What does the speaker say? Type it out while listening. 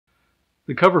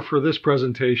The cover for this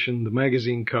presentation, the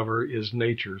magazine cover, is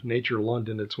Nature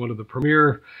London. It's one of the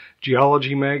premier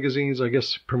geology magazines, I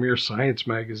guess premier science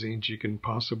magazines you can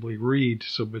possibly read.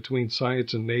 So between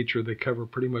science and nature, they cover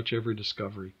pretty much every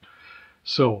discovery.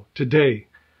 So today,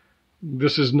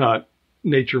 this is not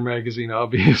Nature magazine,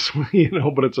 obviously,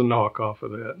 but it's a knockoff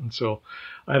of that. And so,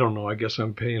 I don't know, I guess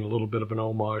I'm paying a little bit of an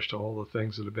homage to all the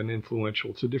things that have been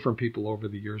influential to different people over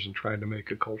the years and trying to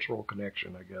make a cultural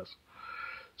connection, I guess.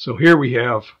 So here we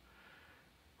have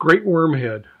Great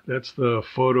Wormhead. That's the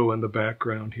photo in the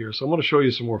background here. So I'm going to show you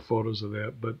some more photos of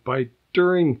that. But by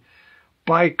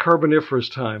Carboniferous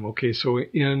time, okay, so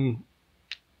in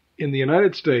the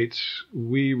United States,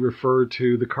 we refer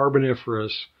to the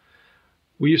Carboniferous.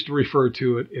 We used to refer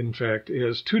to it, in fact,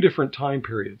 as two different time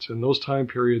periods. And those time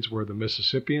periods were the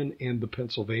Mississippian and the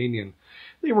Pennsylvanian.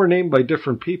 They were named by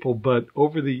different people, but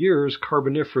over the years,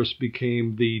 Carboniferous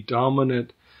became the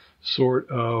dominant sort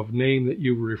of name that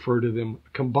you refer to them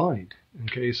combined.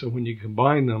 Okay, so when you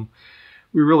combine them,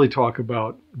 we really talk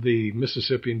about the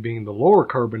Mississippian being the lower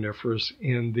Carboniferous,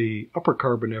 and the upper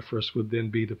Carboniferous would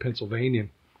then be the Pennsylvanian.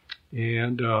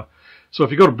 And so if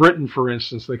you go to Britain, for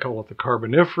instance, they call it the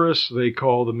Carboniferous. They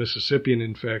call the Mississippian,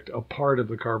 in fact, a part of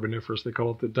the Carboniferous. They call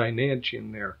it the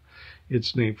Dinantian there.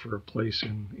 It's named for a place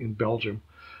in Belgium.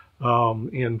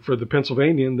 And for the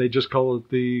Pennsylvanian, they just call it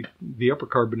the Upper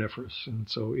Carboniferous. And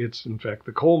so it's, in fact,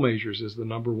 the coal measures is the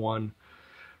 #1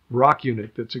 rock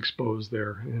unit that's exposed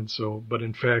there. And so, but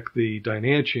in fact, the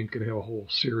Dinantian could have a whole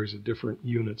series of different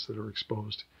units that are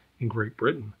exposed in Great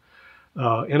Britain.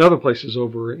 And other places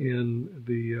over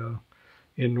in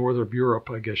Northern Europe,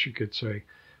 I guess you could say.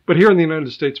 But here in the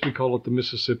United States, we call it the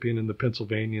Mississippian and the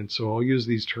Pennsylvanian. So I'll use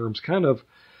these terms kind of,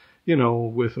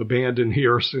 with abandon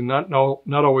here, so not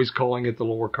always calling it the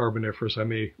lower Carboniferous. I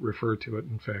may refer to it,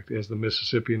 in fact, as the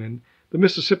Mississippian. And the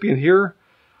Mississippian here,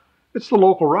 it's the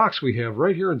local rocks we have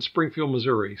right here in Springfield,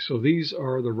 Missouri. So these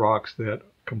are the rocks that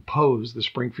compose the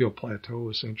Springfield Plateau,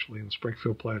 essentially. And the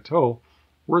Springfield Plateau,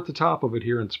 we're at the top of it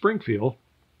here in Springfield.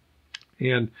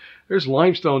 And there's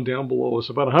limestone down below us,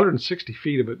 about 160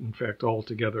 feet of it, in fact,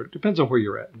 altogether. It depends on where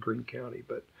you're at in Greene County.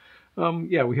 But,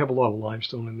 yeah, we have a lot of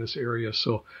limestone in this area.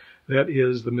 So that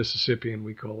is the Mississippian,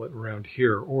 we call it around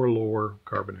here, or lower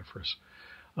Carboniferous.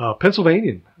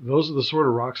 Pennsylvanian, those are the sort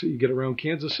of rocks that you get around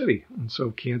Kansas City. And so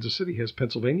Kansas City has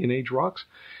Pennsylvanian age rocks.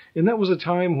 And that was a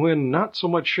time when not so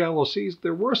much shallow seas.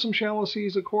 There were some shallow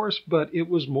seas, of course, but it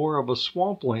was more of a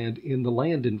swampland in the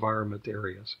land environment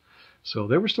areas. So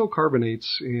there were still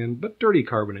carbonates, but dirty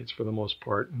carbonates for the most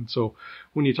part. And so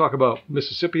when you talk about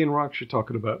Mississippian rocks, you're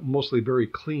talking about mostly very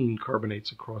clean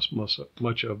carbonates across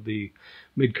much of the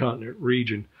mid-continent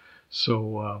region.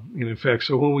 So, and in fact,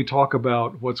 so when we talk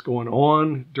about what's going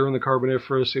on during the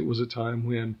Carboniferous, it was a time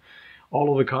when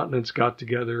all of the continents got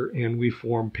together and we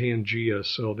formed Pangea.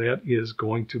 So that is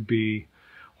going to be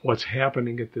what's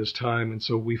happening at this time. And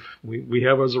so we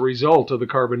have, as a result of the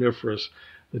Carboniferous,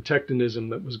 the tectonism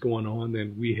that was going on,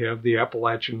 then we have the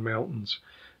Appalachian Mountains.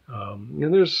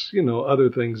 And there's, other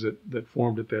things that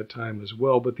formed at that time as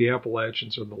well, but the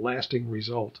Appalachians are the lasting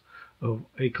result of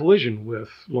a collision with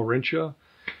Laurentia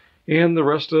and the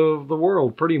rest of the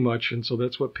world, pretty much. And so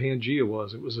that's what Pangea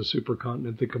was. It was a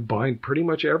supercontinent that combined pretty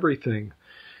much everything.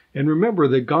 And remember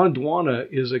that Gondwana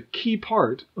is a key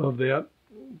part of that,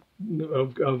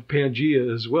 of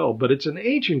Pangea as well, but it's an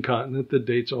ancient continent that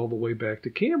dates all the way back to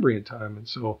Cambrian time. And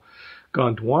so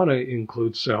Gondwana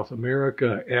includes South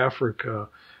America, Africa,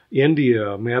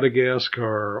 India,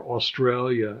 Madagascar,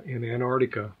 Australia, and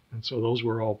Antarctica. And so those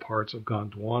were all parts of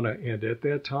Gondwana. And at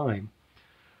that time,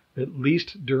 at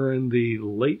least during the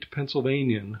late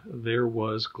Pennsylvanian, there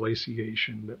was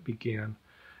glaciation that began.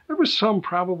 There was some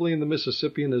probably in the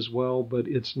Mississippian as well, but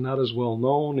it's not as well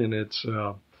known, and it's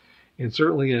and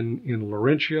certainly in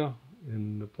Laurentia,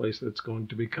 in the place that's going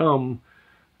to become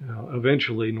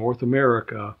eventually North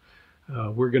America,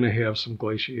 we're going to have some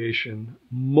glaciation,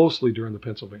 mostly during the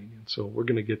Pennsylvanian. So we're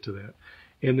going to get to that.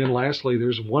 And then lastly,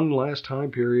 there's one last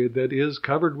time period that is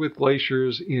covered with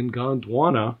glaciers in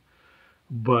Gondwana.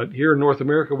 But here in North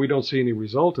America, we don't see any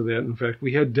result of that. In fact,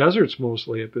 we had deserts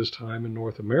mostly at this time in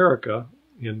North America,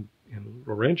 in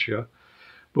Laurentia.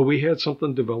 But we had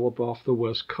something develop off the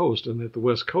West Coast, and that the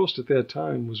West Coast at that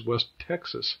time was West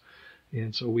Texas.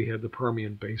 And so we had the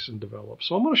Permian Basin develop.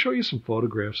 So I'm going to show you some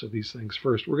photographs of these things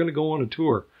first. We're going to go on a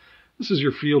tour. This is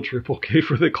your field trip, okay,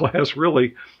 for the class,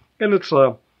 really. And it's,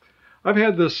 I've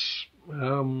had this,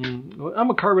 I'm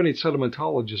a carbonate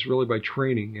sedimentologist, really, by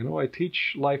training. I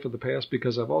teach life of the past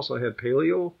because I've also had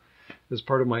paleo as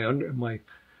part of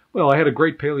well, I had a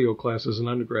great paleo class as an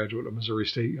undergraduate at Missouri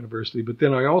State University, but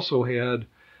then I also had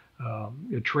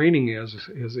training as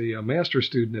a master's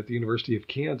student at the University of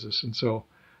Kansas. And so,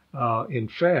 in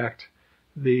fact,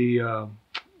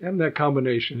 and that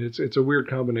combination, it's a weird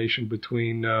combination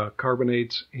between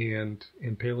carbonates and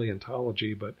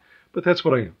paleontology, but that's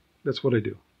what I am. That's what I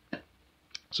do.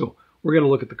 So we're going to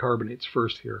look at the carbonates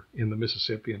first here in the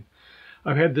Mississippian.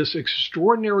 I've had this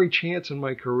extraordinary chance in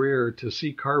my career to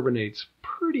see carbonates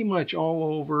pretty much all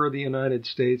over the United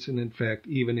States, and in fact,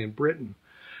 even in Britain.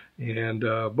 And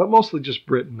but mostly just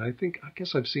Britain. I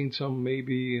guess I've seen some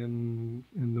maybe in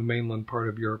the mainland part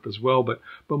of Europe as well, but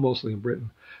mostly in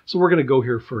Britain. So we're going to go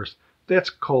here first. That's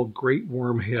called Great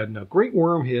Wormhead. Now, Great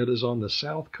Wormhead is on the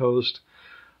south coast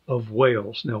of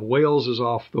Wales. Now, Wales is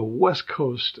off the west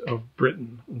coast of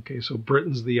Britain. Okay, so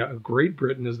Great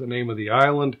Britain is the name of the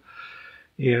island,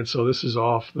 and so this is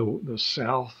off the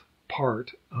south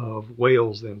part of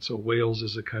Wales. Then, so Wales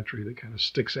is a country that kind of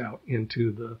sticks out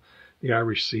into the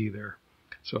Irish Sea there.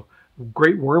 So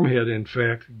Great Wormhead, in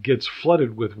fact, gets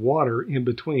flooded with water in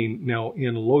between. Now,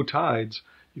 in low tides,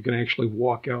 you can actually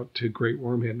walk out to Great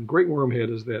Wormhead. And Great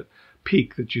Wormhead is that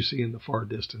peak that you see in the far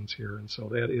distance here. And so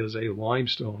that is a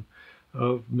limestone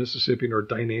of Mississippian or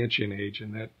Dinantian age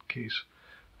in that case.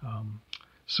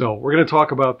 So we're going to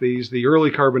talk about the early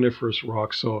Carboniferous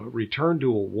rocks. So it returned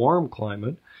to a warm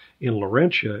climate in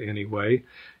Laurentia anyway,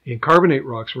 and carbonate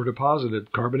rocks were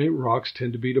deposited. Carbonate rocks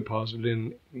tend to be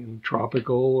deposited in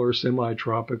tropical or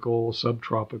semi-tropical,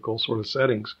 subtropical sort of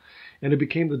settings. And it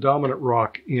became the dominant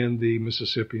rock in the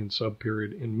Mississippian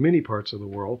subperiod in many parts of the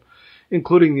world,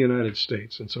 including the United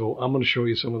States. And so I'm going to show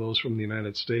you some of those from the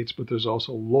United States, but there's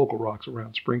also local rocks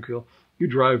around Springfield. You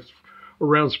drive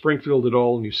around Springfield at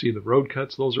all and you see the road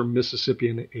cuts. Those are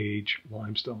Mississippian age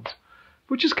limestones,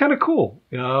 which is kind of cool.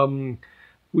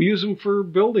 We use them for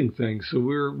building things. So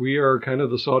we are kind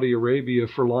of the Saudi Arabia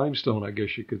for limestone, I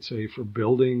guess you could say, for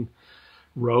building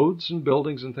roads and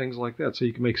buildings and things like that. So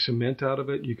you can make cement out of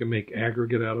it. You can make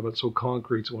aggregate out of it. So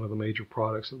concrete's one of the major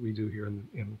products that we do here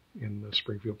in the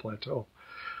Springfield Plateau.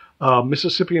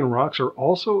 Mississippian rocks are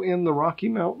also in the Rocky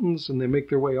Mountains, and they make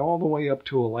their way all the way up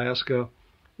to Alaska.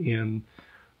 And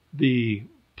the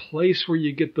place where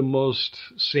you get the most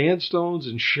sandstones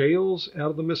and shales out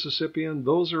of the Mississippian,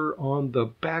 those are on the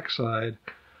backside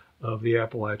of the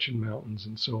Appalachian Mountains.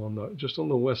 And so just on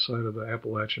the west side of the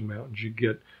Appalachian Mountains, you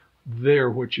get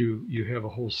there what you have a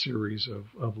whole series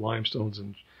of limestones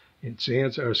and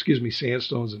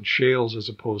sandstones and shales as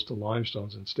opposed to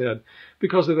limestones instead,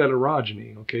 because of that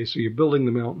orogeny. Okay, so you're building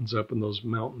the mountains up, and those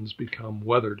mountains become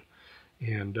weathered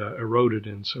and eroded,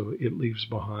 and so it leaves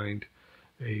behind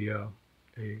a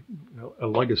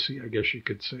legacy, I guess you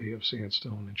could say, of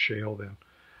sandstone and shale then.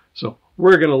 So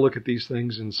we're going to look at these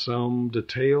things in some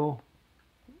detail.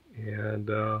 And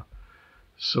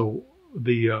so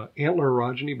the antler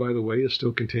orogeny, by the way, is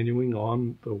still continuing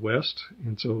on the west.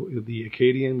 And so the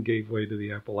Acadian gave way to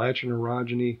the Appalachian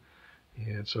orogeny.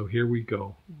 And so here we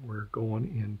go. We're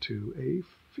going into a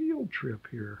field trip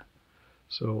here.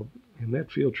 So in that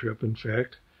field trip, in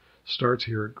fact, starts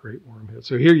here at Great Wormhead.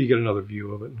 So here you get another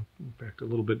view of it. In fact, a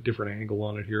little bit different angle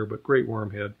on it here, but Great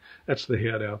Wormhead, that's the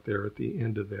head out there at the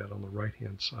end of that on the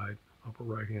right-hand side, upper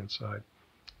right-hand side.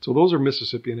 So those are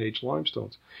Mississippian age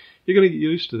limestones. You're going to get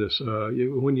used to this.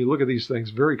 When you look at these things,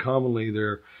 very commonly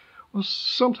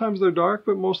sometimes they're dark,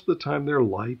 but most of the time they're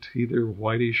light, either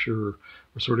whitish or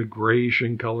sort of grayish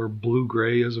in color.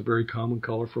 Blue-gray is a very common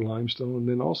color for limestone. And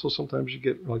then also sometimes you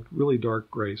get like really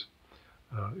dark grays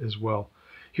as well.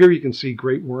 Here you can see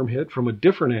Great Wormhead from a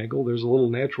different angle. There's a little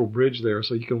natural bridge there,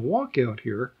 so you can walk out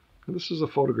here. And this is a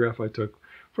photograph I took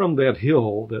from that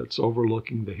hill that's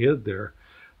overlooking the head there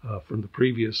from the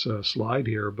previous slide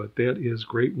here. But that is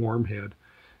Great Wormhead.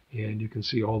 And you can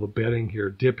see all the bedding here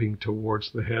dipping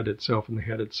towards the head itself, and the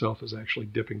head itself is actually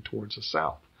dipping towards the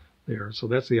south there. So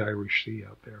that's the Irish Sea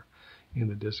out there in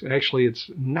the distance. Actually, it's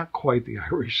not quite the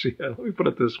Irish Sea. Let me put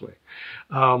it this way.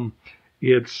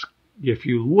 If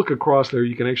you look across there,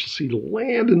 you can actually see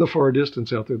land in the far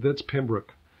distance out there. That's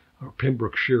Pembroke, or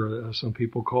Pembrokeshire, as some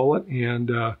people call it. And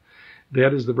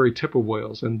that is the very tip of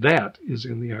Wales. And that is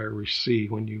in the Irish Sea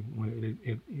when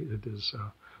it is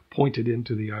pointed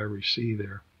into the Irish Sea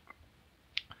there.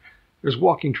 There's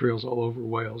walking trails all over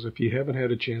Wales. If you haven't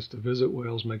had a chance to visit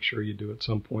Wales, make sure you do at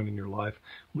some point in your life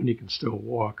when you can still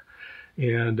walk.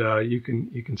 And you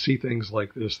can see things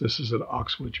like this. This is at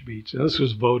Oxwich Beach. Now, this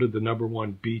was voted the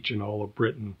 #1 beach in all of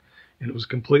Britain. And it was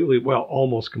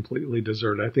almost completely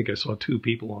deserted. I think I saw 2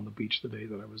 people on the beach the day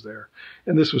that I was there.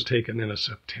 And this was taken in a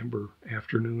September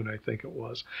afternoon, I think it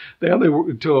was. They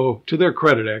were, to their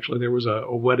credit, actually, there was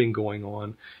a wedding going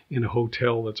on in a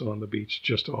hotel that's on the beach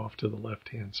just off to the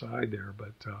left-hand side there.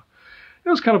 But It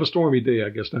was kind of a stormy day. I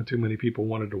guess not too many people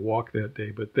wanted to walk that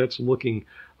day, but that's looking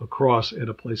across at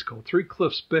a place called Three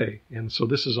Cliffs Bay. And so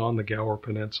this is on the Gower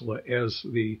Peninsula. As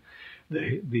the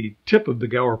tip of the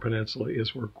Gower Peninsula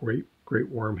is where Great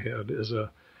Wormhead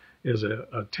is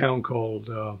a town called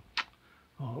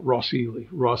Ross Ely.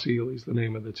 Ross Ely is the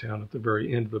name of the town at the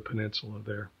very end of the peninsula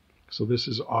there. So this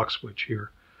is Oxwich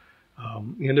here.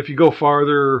 And if you go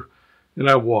farther, and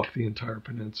I walked the entire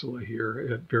peninsula here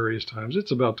at various times.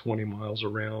 It's about 20 miles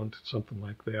around, something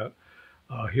like that.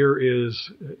 Here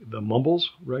is the Mumbles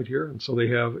right here. And so they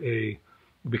have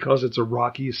because it's a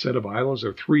rocky set of islands,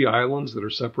 there are 3 islands that are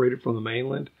separated from the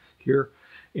mainland here.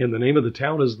 And the name of the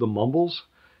town is the Mumbles.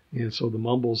 And so the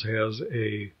Mumbles has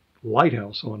a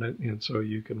lighthouse on it. And so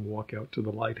you can walk out to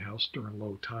the lighthouse during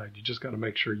low tide. You just got to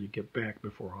make sure you get back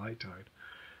before high tide.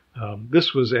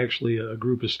 This was actually a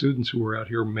group of students who were out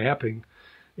here mapping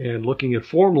and looking at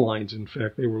form lines. In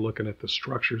fact, they were looking at the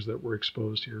structures that were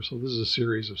exposed here. So this is a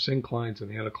series of synclines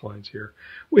and anticlines here.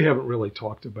 We haven't really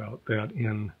talked about that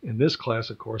in this class,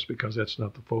 of course, because that's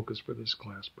not the focus for this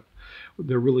class, but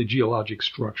they're really geologic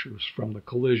structures from the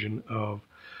collision of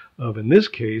in this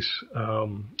case,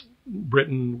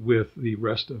 Britain with the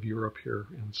rest of Europe here.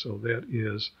 And so that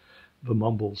is the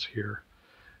Mumbles here.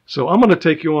 So I'm going to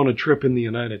take you on a trip in the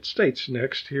United States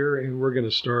next here, and we're going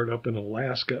to start up in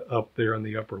Alaska up there on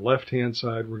the upper left-hand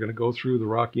side. We're going to go through the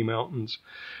Rocky Mountains,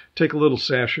 take a little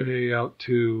sashay out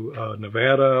to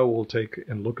Nevada. We'll take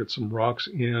and look at some rocks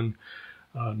in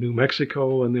New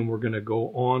Mexico, and then we're going to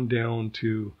go on down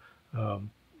to,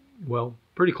 well,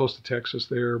 pretty close to Texas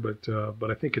there, but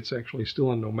I think it's actually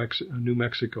still in New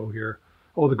Mexico here.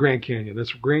 Oh, the Grand Canyon.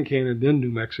 That's Grand Canyon, then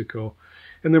New Mexico.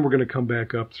 And then we're going to come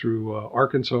back up through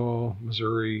Arkansas,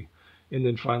 Missouri, and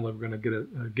then finally we're going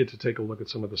to get to take a look at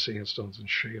some of the sandstones and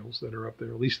shales that are up there,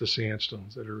 at least the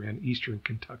sandstones that are in eastern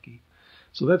Kentucky.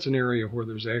 So that's an area where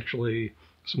there's actually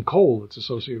some coal that's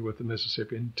associated with the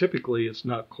Mississippi. And typically it's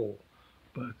not coal,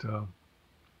 but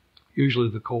usually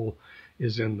the coal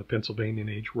is in the Pennsylvanian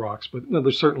age rocks. But no,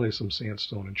 there's certainly some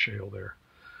sandstone and shale there.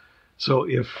 So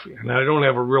and I don't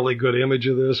have a really good image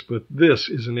of this, but this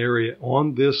is an area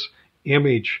on this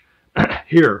image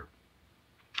here.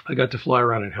 I got to fly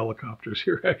around in helicopters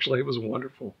here. Actually, it was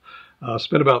wonderful.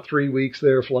 Spent about 3 weeks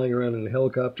there flying around in a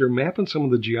helicopter, mapping some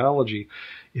of the geology.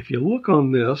 If you look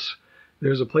on this,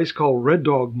 there's a place called Red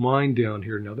Dog Mine down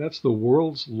here. Now, that's the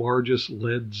world's largest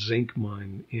lead zinc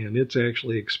mine, and it's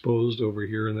actually exposed over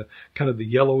here in the kind of the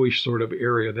yellowish sort of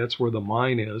area. That's where the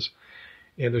mine is.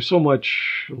 And there's so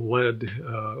much lead,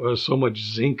 so much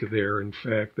zinc there. In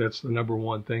fact, that's the number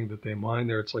one thing that they mine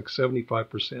there. It's like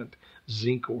 75%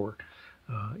 zinc ore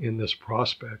in this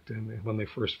prospect, and when they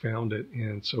first found it.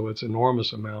 And so it's an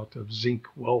enormous amount of zinc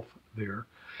wealth there.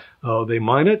 They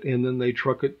mine it, and then they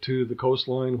truck it to the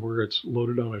coastline where it's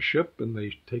loaded on a ship, and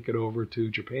they take it over to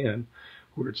Japan,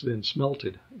 where it's then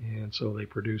smelted. And so they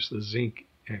produce the zinc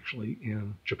actually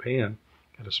in Japan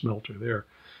at a smelter there.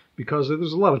 Because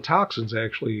there's a lot of toxins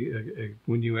actually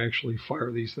when you actually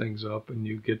fire these things up and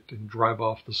you get and drive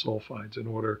off the sulfides in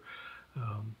order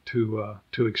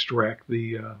to extract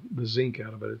the zinc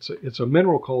out of it. It's a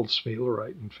mineral called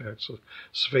sphalerite, in fact. So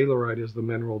sphalerite is the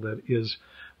mineral that is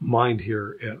mined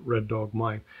here at Red Dog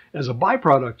Mine. As a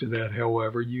byproduct of that,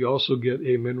 however, you also get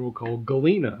a mineral called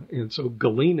galena, and so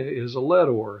galena is a lead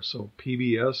ore. So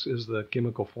PBS is the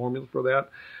chemical formula for that.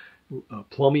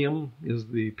 Plumium is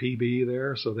the PB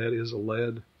there, so that is a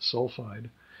lead sulfide.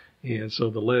 And so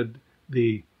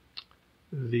the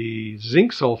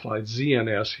zinc sulfide,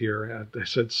 ZNS here, I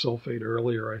said sulfate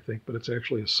earlier, I think, but it's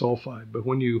actually a sulfide. But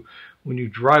when you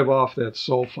drive off that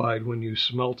sulfide, when you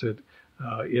smelt it,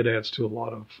 it adds to a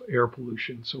lot of air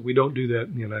pollution. So we don't do that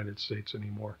in the United States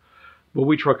anymore. But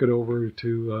we truck it over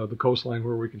to the coastline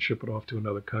where we can ship it off to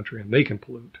another country, and they can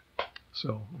pollute.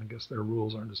 So I guess their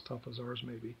rules aren't as tough as ours,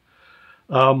 maybe.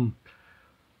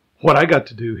 What I got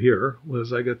to do here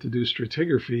was I got to do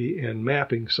stratigraphy and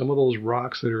mapping some of those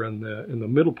rocks that are in the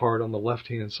middle part on the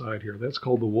left-hand side here. That's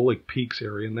called the Woolwich Peaks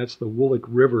area, and that's the Woolwich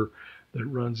River that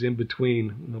runs in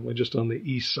between, just on the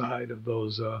east side of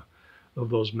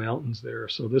those mountains there.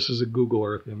 So this is a Google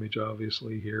Earth image,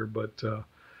 obviously here, but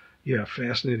yeah,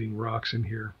 fascinating rocks in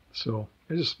here. So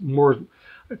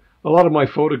a lot of my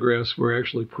photographs were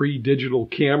actually pre-digital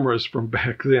cameras from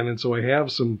back then, and so I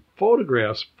have some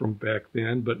photographs from back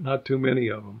then, but not too many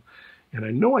of them. And I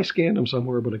know I scanned them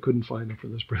somewhere, but I couldn't find them for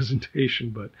this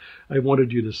presentation. But I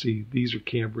wanted you to see these are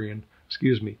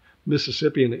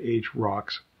Mississippian age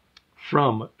rocks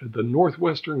from the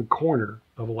northwestern corner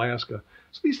of Alaska.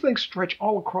 So these things stretch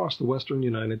all across the western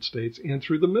United States and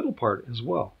through the middle part as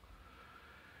well.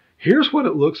 Here's what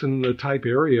it looks in the type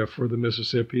area for the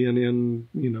Mississippi and in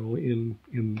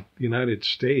the United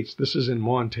States. This is in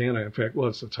Montana. In fact, well,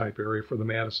 it's the type area for the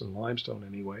Madison limestone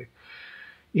anyway.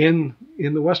 In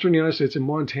the western United States, in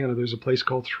Montana, there's a place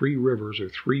called Three Rivers, or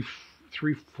Three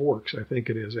Forks, I think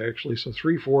it is actually. So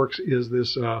Three Forks is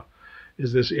this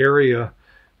area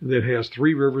that has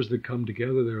three rivers that come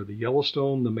together. There are the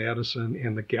Yellowstone, the Madison,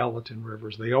 and the Gallatin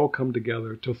rivers. They all come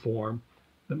together to form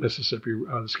the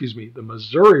the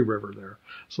Missouri River there.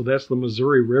 So that's the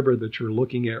Missouri River that you're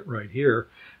looking at right here.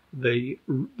 The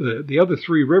other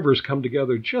three rivers come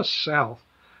together just south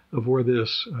of where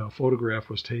this photograph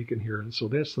was taken here. And so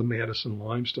that's the Madison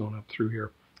limestone up through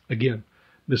here. Again,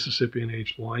 Mississippian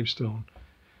aged limestone.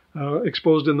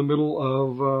 Exposed in the middle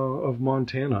of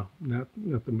Montana, not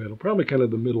the middle, probably kind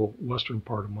of the middle western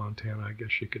part of Montana, I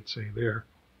guess you could say there.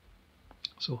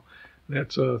 So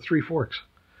that's Three Forks.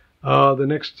 The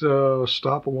next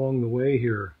stop along the way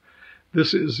here,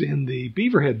 this is in the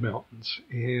Beaverhead Mountains,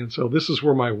 and so this is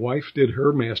where my wife did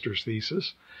her master's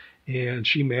thesis, and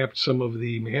she mapped some of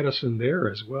the Madison there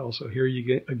as well. So here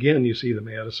you see the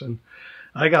Madison.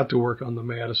 I got to work on the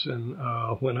Madison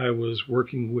when I was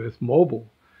working with Mobil.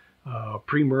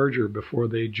 Pre-merger, before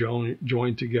they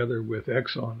joined together with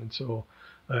Exxon. And so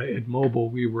at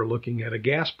Mobil, we were looking at a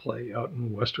gas play out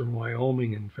in western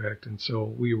Wyoming, in fact. And so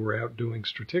we were out doing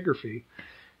stratigraphy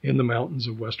in the mountains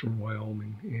of western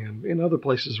Wyoming and in other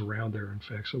places around there, in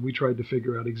fact. So we tried to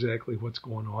figure out exactly what's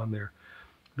going on there.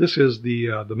 This is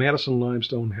the Madison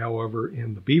limestone, however,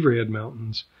 in the Beaverhead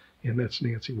Mountains. And that's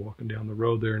Nancy walking down the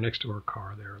road there next to her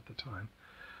car there at the time.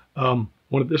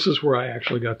 This is where I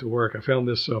actually got to work. I found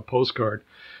this postcard.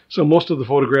 So most of the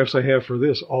photographs I have for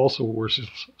this also were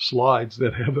slides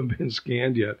that haven't been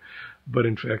scanned yet. But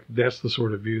in fact, that's the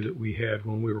sort of view that we had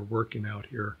when we were working out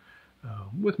here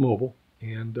with Mobil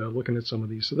and looking at some of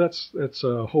these. So that's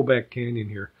Hoback Canyon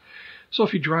here. So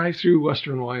if you drive through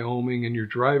western Wyoming and you're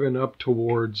driving up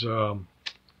towards the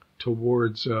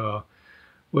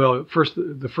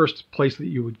first place that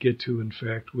you would get to, in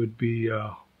fact, would be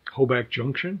Hoback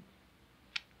Junction.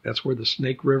 That's where the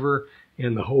Snake River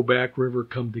and the Hoback River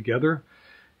come together.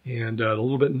 And a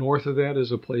little bit north of that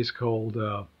is a place called,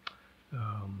 what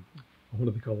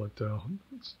do they call it?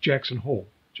 It's Jackson Hole.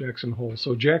 Jackson Hole.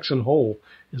 So Jackson Hole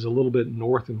is a little bit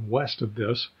north and west of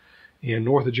this. And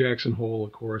north of Jackson Hole,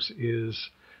 of course, is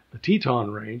the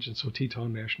Teton Range. And so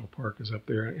Teton National Park is up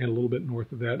there. And a little bit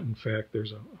north of that, in fact,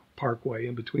 there's a parkway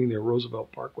in between there,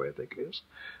 Roosevelt Parkway, I think it is,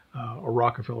 or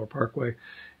Rockefeller Parkway.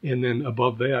 And then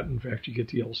above that, in fact, you get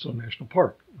to Yellowstone National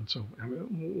Park. And so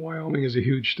Wyoming is a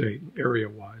huge state,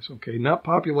 area-wise, okay? Not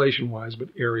population-wise, but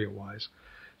area-wise.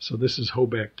 So this is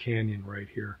Hoback Canyon right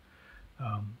here.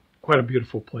 Quite a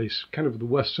beautiful place, kind of the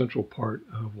west central part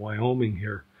of Wyoming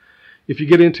here. If you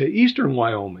get into eastern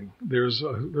Wyoming, there's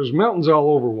mountains all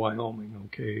over Wyoming,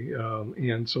 okay?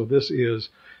 And so this is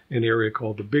an area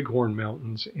called the Bighorn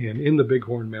Mountains, and in the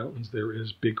Bighorn Mountains there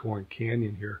is Bighorn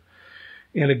Canyon here.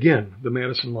 And again, the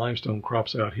Madison limestone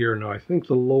crops out here. Now I think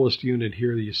the lowest unit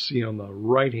here that you see on the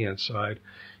right-hand side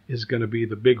is going to be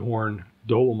the Bighorn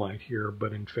dolomite here,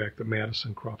 but in fact the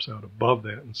Madison crops out above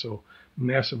that, and so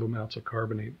massive amounts of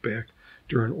carbonate back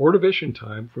during Ordovician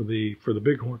time for the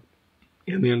Bighorn.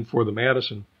 And then for the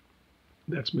Madison,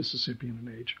 that's Mississippian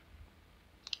in age.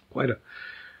 Quite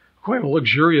a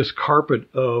luxurious carpet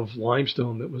of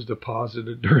limestone that was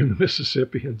deposited during the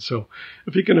Mississippian. So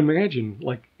if you can imagine,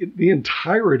 like the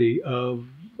entirety of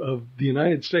the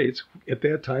United States at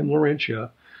that time,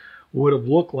 Laurentia would have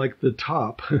looked like the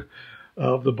top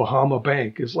of the Bahama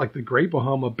Bank. It's like the Great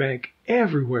Bahama Bank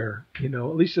everywhere, at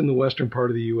least in the western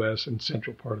part of the U.S. and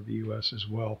central part of the U.S. as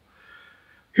well.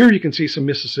 Here you can see some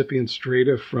Mississippian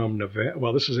strata from Nevada.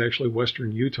 Well, this is actually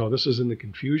western Utah. This is in the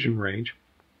Confusion Range.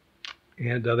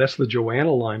 And that's the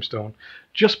Joanna limestone.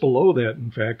 Just below that, in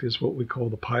fact, is what we call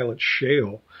the Pilot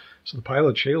Shale. So the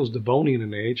Pilot Shale is Devonian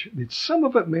in age. Some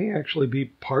of it may actually be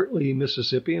partly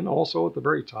Mississippian also at the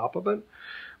very top of it.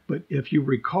 But if you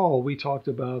recall, we talked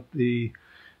about the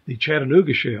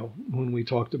Chattanooga Shale when we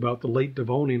talked about the late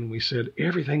Devonian. And we said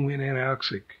everything went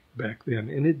anoxic back then.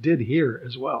 And it did here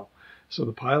as well. So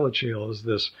the Pilot Shale is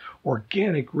this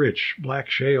organic, rich black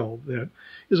shale that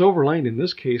is overlain in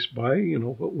this case by,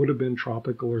 what would have been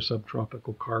tropical or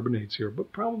subtropical carbonates here,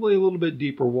 but probably a little bit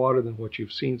deeper water than what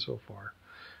you've seen so far.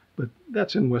 But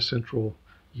that's in west central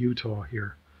Utah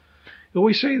here. And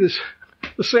we say the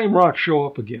same rocks show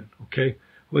up again, okay,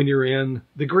 when you're in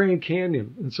the Grand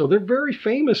Canyon. And so they're very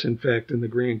famous, in fact, in the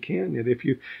Grand Canyon.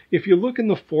 If you look in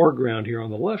the foreground here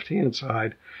on the left-hand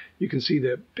side, you can see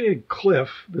that big cliff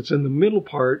that's in the middle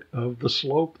part of the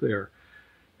slope there.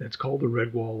 That's called the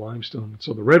red wall limestone.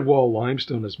 So the red wall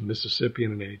limestone is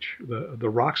Mississippian in age. The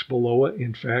rocks below it,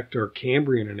 in fact, are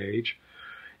Cambrian in age.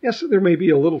 Yes, there may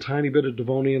be a little tiny bit of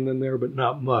Devonian in there, but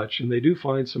not much. And they do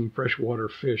find some freshwater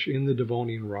fish in the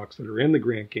Devonian rocks that are in the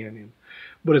Grand Canyon.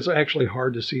 But it's actually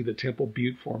hard to see the Temple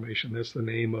Butte Formation. That's the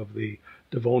name of the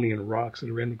Devonian rocks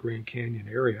that are in the Grand Canyon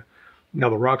area.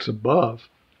 Now, the rocks above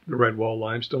the red wall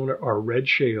limestone are red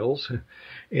shales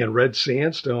and red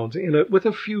sandstones, and with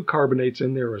a few carbonates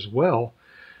in there as well.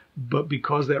 But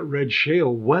because that red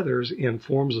shale weathers and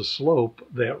forms a slope,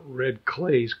 that red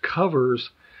clays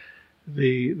covers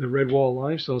the red wall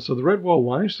limestone. So the red wall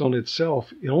limestone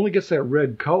itself, it only gets that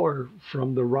red color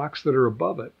from the rocks that are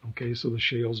above it. Okay, so the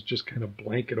shales just kind of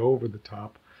blanket over the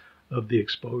top of the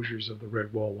exposures of the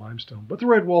red wall limestone. But the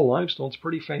red wall limestone is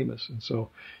pretty famous, and so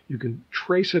you can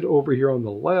trace it over here on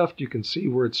the left. You can see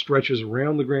where it stretches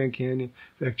around the Grand Canyon.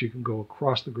 In fact, you can go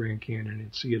across the Grand Canyon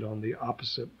and see it on the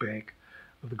opposite bank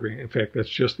of the Grand. In fact, that's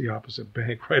just the opposite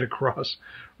bank, right across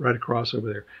over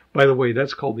there. By the way,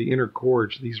 that's called the inner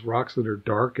gorge. These rocks that are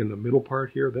dark in the middle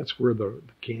part here, that's where the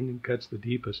canyon cuts the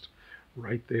deepest,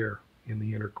 right there in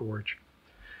the inner gorge.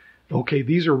 Okay,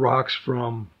 these are rocks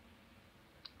from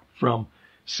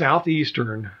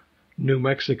southeastern New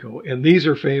Mexico, and these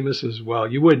are famous as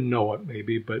well. You wouldn't know it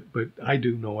maybe, but I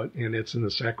do know it, and it's in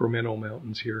the Sacramento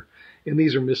Mountains here. And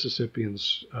these are Mississippian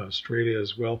strata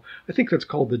as well. I think that's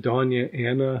called the Doña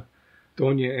Ana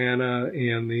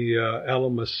and the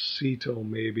Alamocito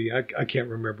maybe. I can't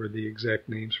remember the exact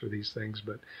names for these things,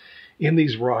 but in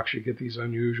these rocks you get these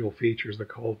unusual features. They're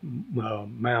called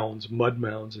mounds, mud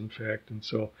mounds in fact. And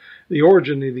so the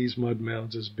origin of these mud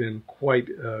mounds has been quite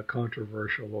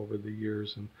controversial over the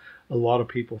years, and a lot of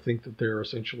people think that they're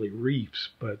essentially reefs,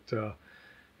 but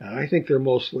I think they're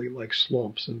mostly like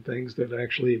slumps and things that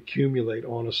actually accumulate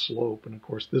on a slope. And of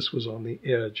course this was on the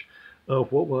edge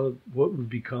of what would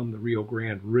become the Rio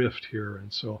Grande Rift here.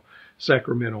 And so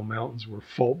Sacramento Mountains were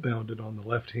fault bounded on the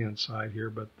left-hand side here,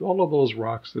 but all of those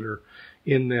rocks that are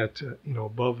in that,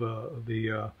 above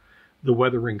the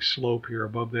weathering slope here,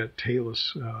 above that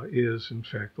talus, is in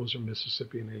fact, those are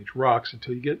Mississippian age rocks.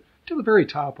 Until you get to the very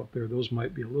top up there, those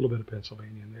might be a little bit of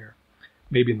Pennsylvania in there,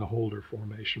 maybe in the Holder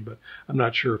Formation, but I'm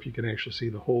not sure if you can actually see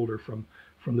the Holder from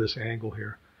this angle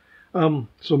here.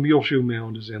 So Muleshoe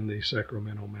Mound is in the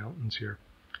Sacramento Mountains here.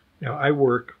 Now, I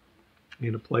work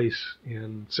in a place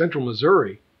in central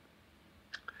Missouri.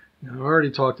 Now, I already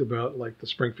talked about like the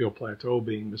Springfield Plateau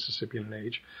being Mississippian in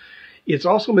age. It's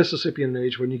also Mississippian in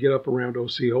age when you get up around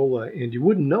Osceola, and you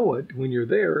wouldn't know it when you're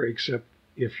there, except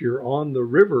if you're on the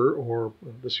river, or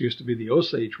this used to be the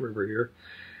Osage River here.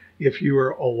 If you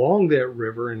are along that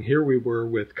river, and here we were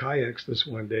with kayaks this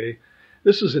one day,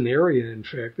 this is an area, in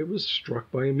fact, that was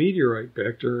struck by a meteorite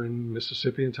back during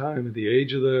Mississippian time at the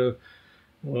age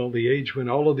when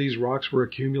all of these rocks were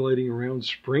accumulating around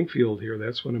Springfield here.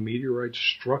 That's when a meteorite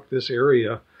struck this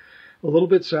area a little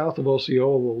bit south of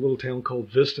Osceola, a little town called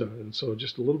Vista. And so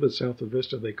just a little bit south of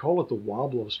Vista, they call it the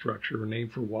Wablo structure,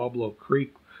 named for Wablo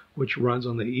Creek, which runs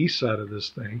on the east side of this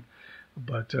thing.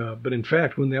 But in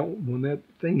fact, when that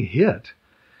thing hit,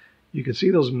 you can see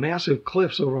those massive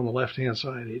cliffs over on the left-hand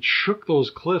side. It shook those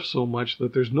cliffs so much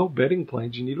that there's no bedding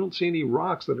planes, and you don't see any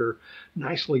rocks that are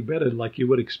nicely bedded like you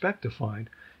would expect to find.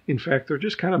 In fact, they're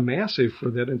just kind of massive for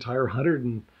that entire about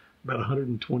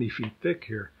 120 feet thick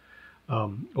here.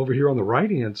 Over here on the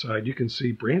right-hand side, you can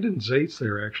see Brandon Zaitz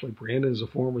there, actually. Brandon is a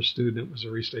former student at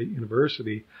Missouri State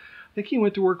University. I think he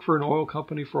went to work for an oil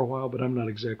company for a while, but I'm not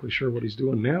exactly sure what he's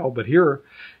doing now. But here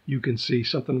you can see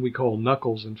something we call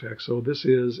knuckles, in fact. So this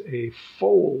is a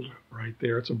fold right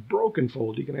there. It's a broken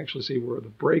fold. You can actually see where the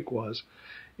break was,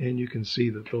 and you can see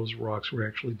that those rocks were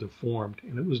actually deformed,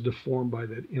 and it was deformed by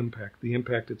that impact. The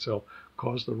impact itself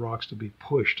caused the rocks to be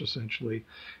pushed, essentially,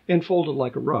 and folded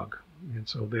like a rug. And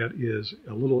so that is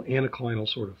a little anticlinal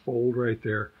sort of fold right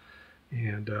there.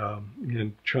 And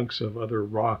chunks of other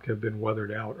rock have been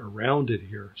weathered out around it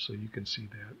here, so you can see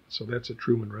that. So that's a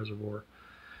Truman Reservoir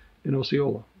in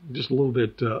Osceola, just a little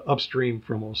bit upstream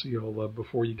from Osceola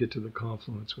before you get to the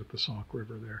confluence with the Sauk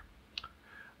River there.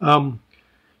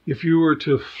 If you were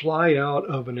to fly out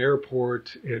of an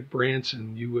airport at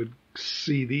Branson, you would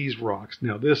see these rocks.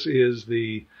 Now, this is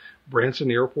the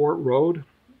Branson Airport Road,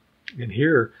 and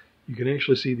here you can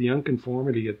actually see the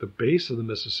unconformity at the base of the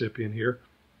Mississippian here.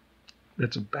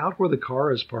 That's about where the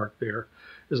car is parked there.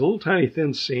 There's a little tiny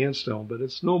thin sandstone, but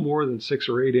it's no more than 6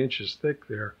 or 8 inches thick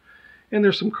there. And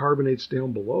there's some carbonates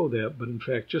down below that, but in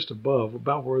fact just above,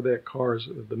 about where that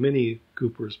the Mini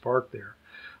Cooper is parked there.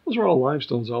 Those are all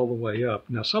limestones all the way up.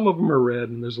 Now some of them are red,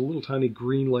 and there's a little tiny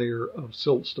green layer of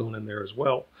siltstone in there as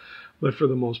well. But for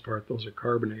the most part, those are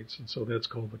carbonates, and so that's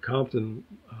called the Compton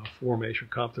Formation,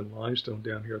 Compton limestone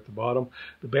down here at the bottom.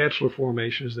 The Bachelor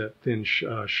Formation is that thin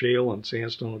shale and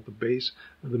sandstone at the base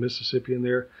of the Mississippi in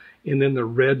there. And then the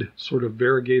red, sort of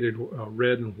variegated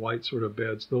red and white sort of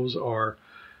beds, those are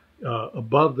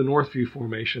above the Northview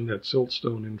Formation, that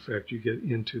siltstone. In fact, you get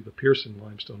into the Pearson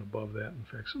limestone above that, in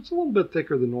fact. So it's a little bit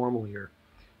thicker than normal here.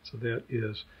 So that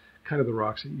is kind of the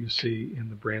rocks that you see in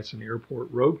the Branson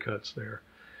Airport road cuts there.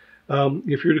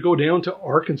 If you're to go down to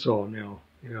Arkansas now,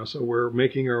 so we're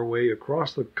making our way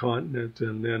across the continent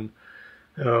and then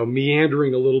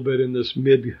meandering a little bit in this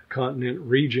mid-continent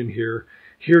region here.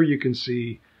 Here you can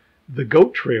see the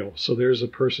goat trail. So there's a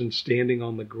person standing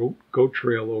on the goat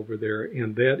trail over there,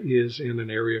 and that is in an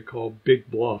area called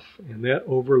Big Bluff. And that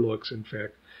overlooks, in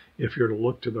fact, if you're to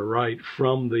look to the right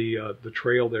from the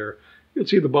trail there, you can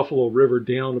see the Buffalo River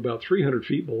down about 300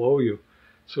 feet below you.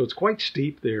 So it's quite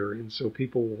steep there, and so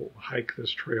people will hike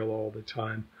this trail all the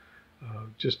time,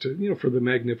 just to, for the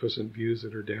magnificent views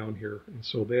that are down here. And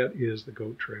so that is the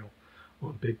goat trail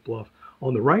on Big Bluff.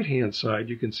 On the right-hand side,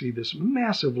 you can see this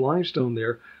massive limestone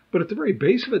there, but at the very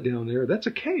base of it down there, that's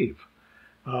a cave.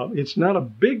 It's not a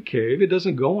big cave. It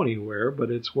doesn't go anywhere,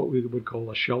 but it's what we would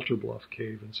call a shelter bluff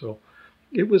cave. And so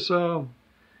it was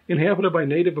inhabited by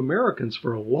Native Americans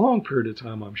for a long period of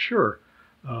time, I'm sure.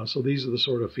 So these are the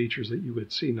sort of features that you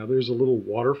would see. Now there's a little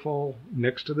waterfall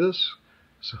next to this.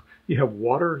 So you have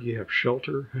water, you have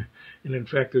shelter, and in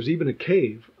fact there's even a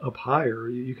cave up higher.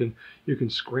 You can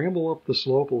scramble up the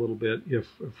slope a little bit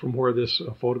from where this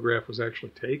photograph was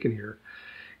actually taken here.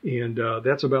 And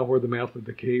that's about where the mouth of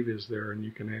the cave is there, and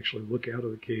you can actually look out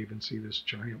of the cave and see this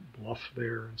giant bluff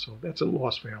there. And so that's in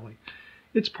Lost Valley.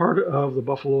 It's part of the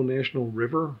Buffalo National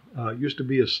River. It used to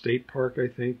be a state park, I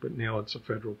think, but now it's a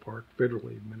federal park,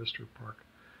 federally administered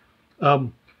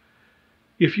park.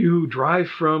 If you drive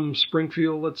from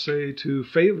Springfield, let's say, to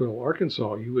Fayetteville,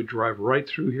 Arkansas, you would drive right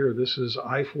through here. This is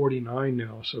I-49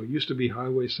 now. So it used to be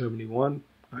Highway 71,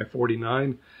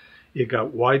 I-49. It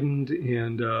got widened,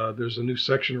 and there's a new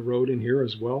section of road in here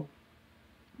as well.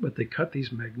 But they cut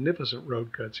these magnificent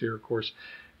road cuts here. Of course,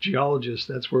 geologists,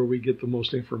 that's where we get the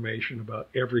most information about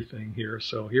everything here.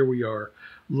 So here we are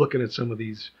looking at some of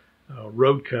these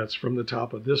road cuts from the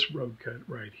top of this road cut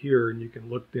right here, and you can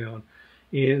look down.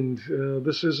 And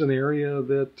this is an area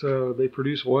that they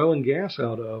produce oil and gas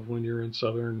out of when you're in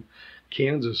southern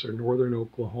Kansas or northern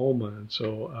Oklahoma. And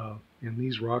so, and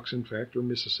these rocks, in fact, are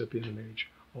Mississippian in age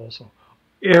also.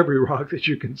 Every rock that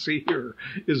you can see here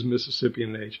is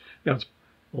Mississippian in age. Now, it's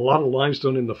a lot of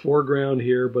limestone in the foreground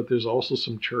here, but there's also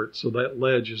some chert. So that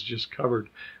ledge is just covered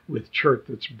with chert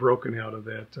that's broken out of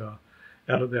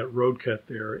that road cut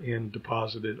there and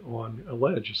deposited on a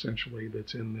ledge, essentially,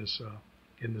 that's in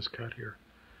this cut here.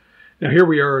 Now here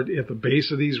we are at the base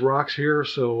of these rocks here.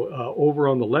 So over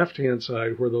on the left-hand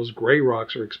side where those gray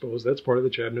rocks are exposed, that's part of the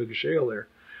Chattanooga Shale there,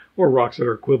 or rocks that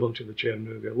are equivalent to the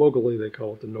Chattanooga. Locally, they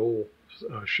call it the Knoll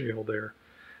Shale there.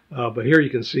 But here you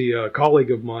can see a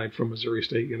colleague of mine from Missouri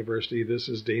State University. This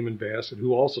is Damon Bassett,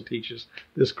 who also teaches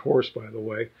this course, by the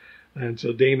way. And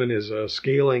so Damon is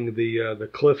scaling the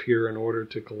cliff here in order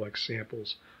to collect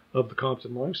samples of the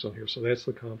Compton limestone here. So that's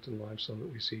the Compton limestone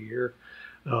that we see here.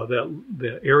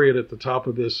 The area at the top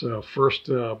of this first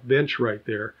bench right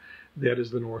there, that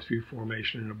is the Northview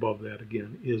Formation, and above that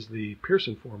again is the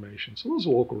Pearson Formation. So those are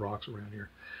local rocks around here.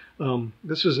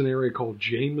 This is an area called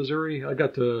Jane, Missouri. I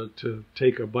got to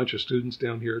take a bunch of students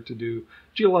down here to do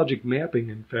geologic mapping.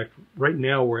 In fact, right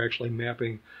now we're actually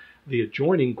mapping the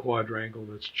adjoining quadrangle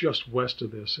that's just west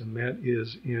of this, and that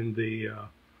is in the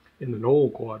Knoll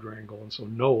quadrangle. And so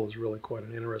Knoll is really quite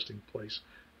an interesting place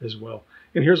as well.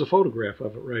 And here's a photograph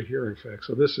of it right here, in fact.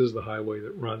 So this is the highway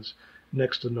that runs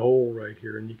next to Knoll right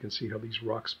here, and you can see how these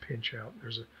rocks pinch out.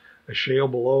 There's a shale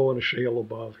below and a shale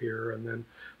above here, and then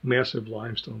massive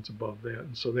limestones above that.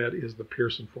 And so that is the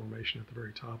Pearson Formation at the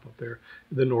very top up there,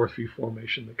 the Northview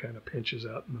Formation that kind of pinches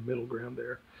out in the middle ground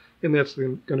there. And that's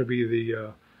going to be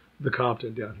the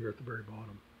Compton down here at the very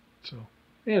bottom. So,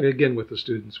 and again with the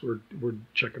students, we're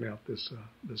checking out this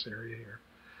area here.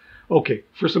 Okay,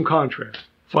 for some contrast.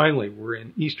 Finally, we're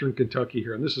in eastern Kentucky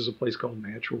here, and this is a place called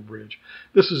Natural Bridge.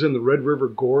 This is in the Red River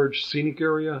Gorge scenic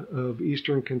area of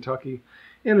eastern Kentucky,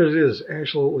 and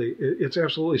it's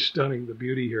absolutely stunning, the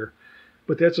beauty here.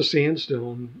 But that's a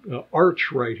sandstone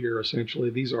arch right here, essentially.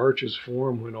 These arches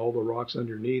form when all the rocks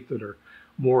underneath that are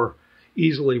more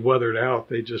easily weathered out,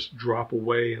 they just drop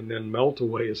away and then melt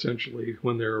away, essentially,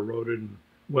 when they're eroded and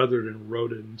weathered and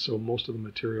eroded, and so most of the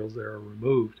materials there are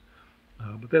removed.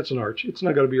 But that's an arch. It's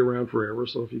not going to be around forever,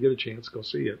 so if you get a chance, go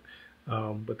see it.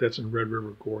 But that's in Red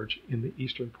River Gorge in the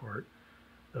eastern part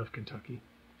of Kentucky.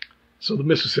 So the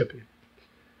Mississippi.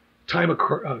 Time of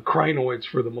crinoids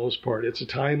for the most part. It's a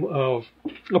time of,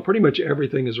 well, pretty much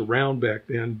everything is around back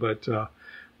then, but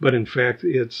in fact,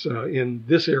 it's in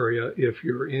this area, if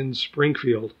you're in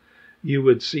Springfield, you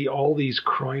would see all these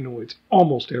crinoids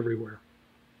almost everywhere.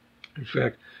 In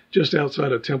fact, just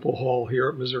outside of Temple Hall here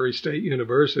at Missouri State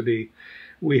University,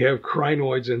 we have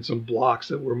crinoids in some blocks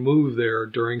that were moved there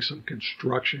during some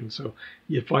construction. So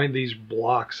you find these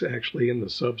blocks actually in the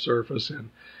subsurface, and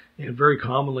very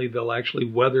commonly they'll actually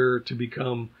weather to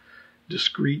become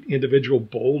discrete individual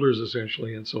boulders,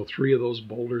 essentially. And so 3 of those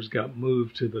boulders got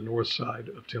moved to the north side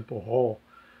of Temple Hall.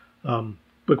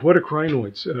 But what are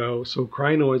crinoids? So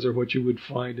crinoids are what you would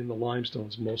find in the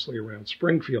limestones, mostly around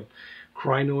Springfield.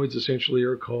 Crinoids essentially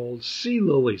are called sea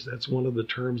lilies. That's one of the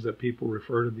terms that people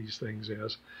refer to these things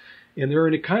as. And they're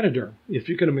an echinoderm. If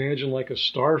you can imagine like a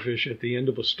starfish at the end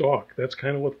of a stalk, that's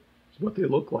kind of what they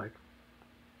look like.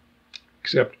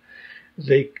 Except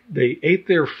they ate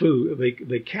their food.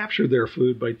 They captured their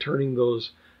food by turning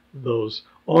those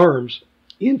arms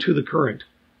into the current,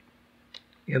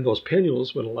 and those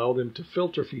pinnules would allow them to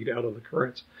filter feed out of the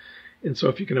currents. And so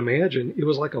if you can imagine, it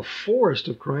was like a forest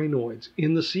of crinoids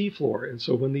in the seafloor. And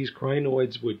so when these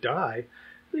crinoids would die,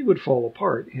 they would fall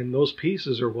apart. And those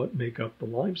pieces are what make up the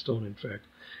limestone, in fact.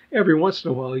 Every once in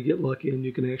a while you get lucky and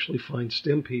you can actually find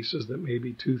stem pieces that may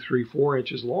be 2, 3, 4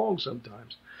 inches long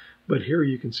sometimes. But here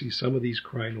you can see some of these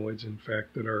crinoids, in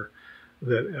fact,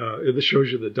 this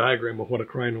shows you the diagram of what a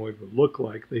crinoid would look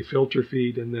like. They filter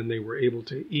feed, and then they were able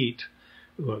to eat.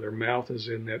 Well, their mouth is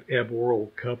in that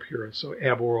aboral cup here, and so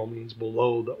aboral means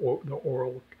below the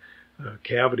oral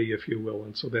cavity, if you will.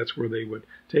 And so that's where they would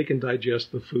take and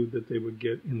digest the food that they would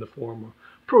get in the form of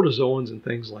protozoans and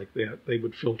things like that. They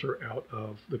would filter out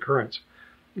of the currents.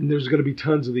 And there's going to be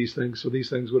tons of these things, so these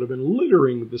things would have been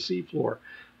littering the seafloor,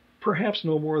 perhaps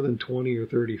no more than 20 or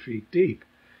 30 feet deep.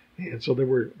 And so there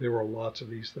were lots of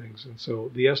these things. And so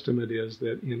the estimate is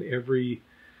that in every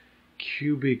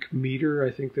cubic meter, I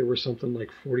think there were something like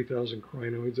 40,000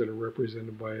 crinoids that are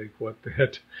represented by what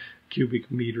that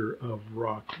cubic meter of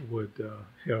rock would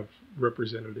have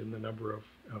represented in the number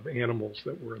of animals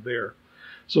that were there.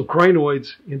 So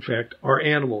crinoids, in fact, are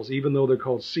animals. Even though they're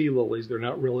called sea lilies, they're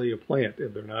not really a plant.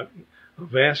 They're not a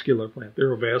vascular plant.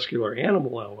 They're a vascular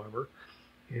animal, however.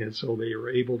 And so they are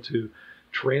able to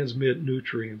transmit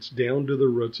nutrients down to the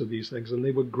roots of these things, and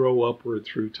they would grow upward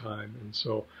through time. And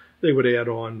so they would add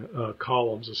on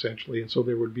columns, essentially, and so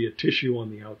there would be a tissue on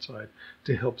the outside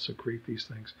to help secrete these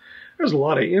things. There's a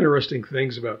lot of interesting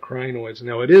things about crinoids.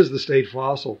 Now, it is the state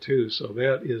fossil, too, so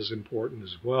that is important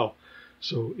as well.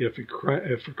 So if a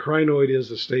crinoid is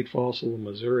the state fossil in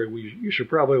Missouri, you should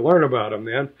probably learn about them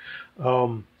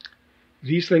then.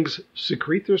 These things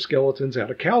secrete their skeletons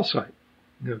out of calcite.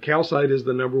 Now, calcite is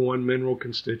the #1 mineral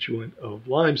constituent of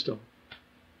limestone.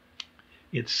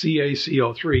 It's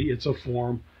CaCO3. It's a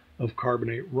form of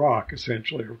carbonate rock,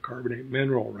 essentially, or carbonate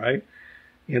mineral, right?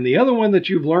 And the other one that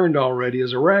you've learned already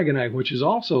is aragonite, which is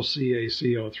also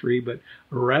CaCO3, but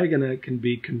aragonite can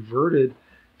be converted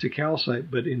to calcite.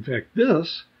 But in fact,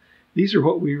 these are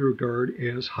what we regard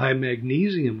as high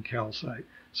magnesium calcite.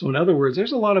 So in other words,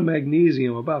 there's a lot of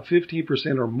magnesium, about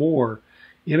 15% or more,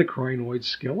 in a crinoid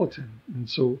skeleton. And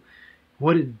so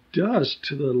what it does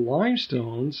to the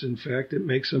limestones, in fact, it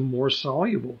makes them more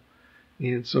soluble.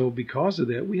 And so because of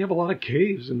that, we have a lot of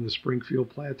caves in the Springfield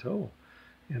Plateau.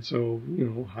 And so,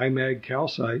 high mag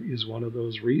calcite is one of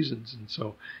those reasons. And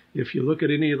so if you look at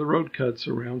any of the road cuts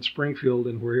around Springfield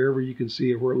and wherever you can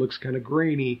see it where it looks kind of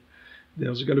grainy,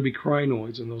 those are going to be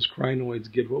crinoids. And those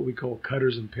crinoids get what we call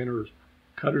cutters and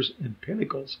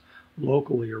pinnacles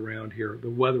locally around here. The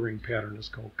weathering pattern is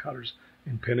called cutters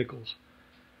and pinnacles.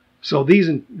 So these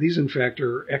in fact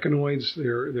are echinoids.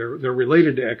 They're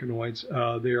related to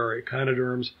echinoids. They are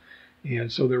echinoderms,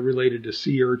 and so they're related to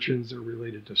sea urchins. They're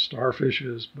related to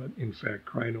starfishes, but in fact,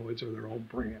 crinoids are their own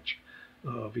branch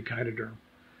of echinoderm.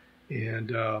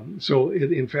 And so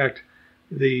in fact,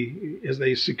 as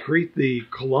they secrete the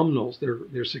columnals,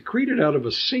 they're secreted out of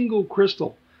a single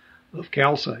crystal of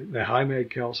calcite, the high mag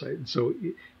calcite,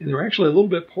 and they're actually a little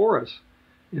bit porous.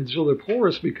 And so they're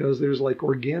porous because there's like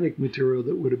organic material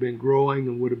that would have been growing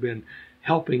and would have been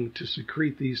helping to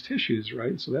secrete these tissues,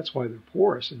 right? So that's why they're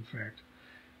porous, in fact.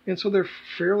 And so they're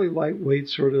fairly lightweight,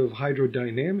 sort of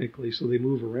hydrodynamically, so they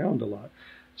move around a lot.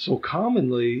 So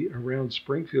commonly around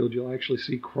Springfield, you'll actually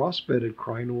see cross-bedded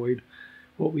crinoid,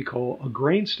 what we call a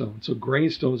grainstone. So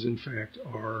grainstones, in fact,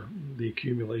 are the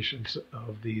accumulations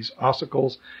of these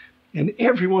ossicles. And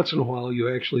every once in a while,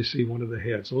 you actually see one of the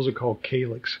heads. Those are called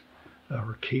calyx,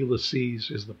 or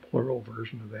calyces is the plural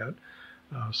version of that.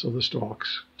 So the stalk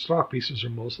pieces are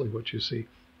mostly what you see.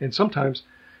 And sometimes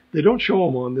they don't show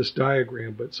them on this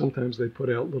diagram, but sometimes they put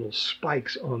out little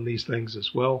spikes on these things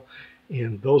as well.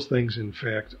 And those things, in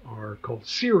fact, are called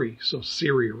cirri. So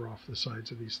cirri are off the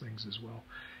sides of these things as well.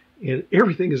 And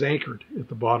everything is anchored at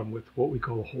the bottom with what we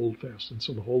call a holdfast. And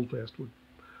so the holdfast would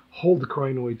hold the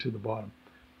crinoid to the bottom.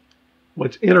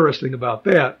 What's interesting about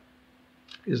that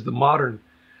is the modern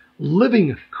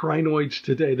living crinoids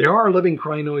today. There are living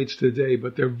crinoids today,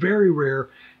 but they're very rare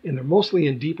and they're mostly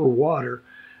in deeper water.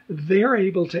 They're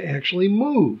able to actually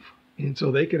move. And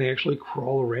so they can actually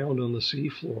crawl around on the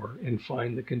seafloor and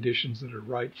find the conditions that are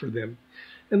right for them.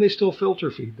 And they still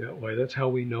filter feed that way. That's how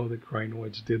we know that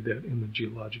crinoids did that in the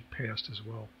geologic past as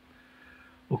well.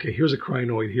 Okay, here's a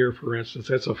crinoid here, for instance.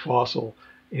 That's a fossil.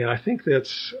 And I think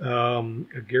that's Agarina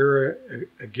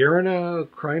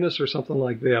crinus or something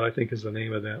like that, I think is the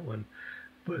name of that one.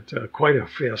 But quite a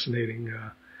fascinating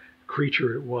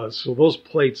creature it was. So those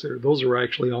plates there, those are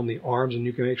actually on the arms, and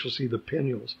you can actually see the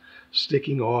pinnules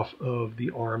sticking off of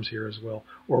the arms here as well,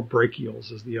 or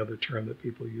brachials is the other term that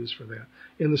people use for that.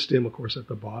 And the stem, of course, at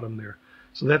the bottom there.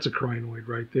 So that's a crinoid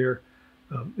right there.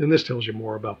 And this tells you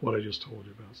more about what I just told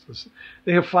you about.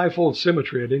 They have five-fold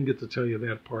symmetry. I didn't get to tell you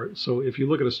that part. So if you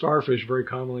look at a starfish, very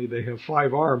commonly they have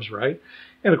 5 arms, right?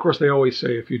 And of course they always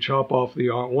say if you chop off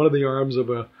one of the arms of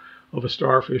a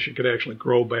starfish, it could actually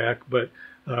grow back, but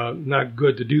not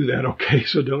good to do that, okay?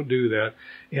 So don't do that.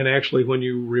 And actually, when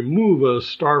you remove a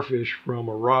starfish from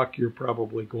a rock, you're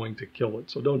probably going to kill it.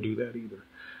 So don't do that either.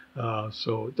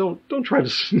 So don't try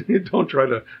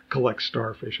to collect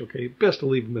starfish, okay? Best to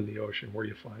leave them in the ocean where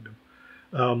you find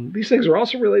them. These things are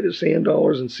also related to sand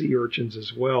dollars and sea urchins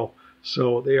as well.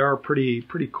 So they are pretty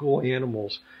cool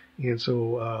animals. And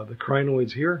so the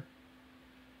crinoids here,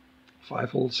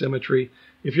 5-fold symmetry.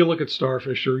 If you look at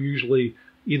starfish, they're usually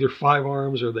either 5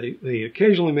 arms or they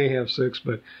occasionally may have 6,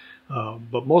 but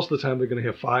most of the time they're going to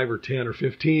have 5 or 10 or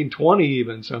 15, 20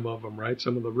 even, some of them, right?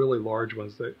 Some of the really large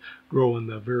ones that grow in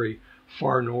the very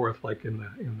far north, like in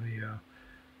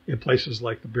places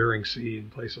like the Bering Sea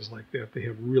and places like that, they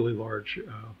have really large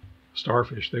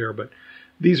starfish there. But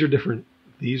these are different.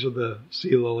 These are the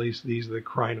sea lilies. These are the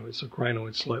crinoids. So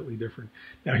crinoids slightly different.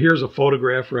 Now here's a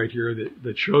photograph right here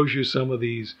that shows you some of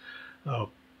these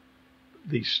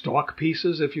stalk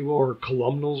pieces, if you will, or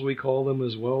columnals we call them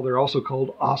as well. They're also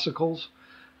called ossicles.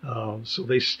 So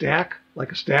they stack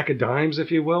like a stack of dimes, if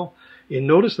you will. And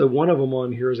notice that one of them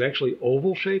on here is actually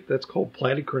oval shaped. That's called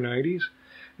platycrinides.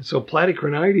 And so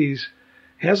platycrinides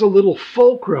has a little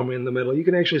fulcrum in the middle. You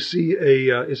can actually see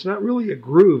it's not really a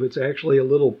groove. It's actually a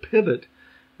little pivot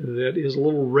that is a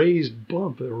little raised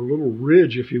bump or a little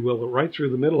ridge, if you will, right through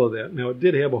the middle of that. Now, it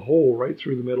did have a hole right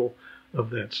through the middle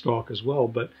of that stalk as well,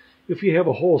 but if you have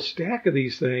a whole stack of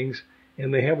these things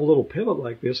and they have a little pivot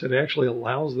like this, it actually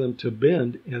allows them to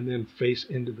bend and then face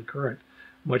into the current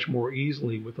much more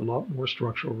easily with a lot more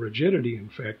structural rigidity, in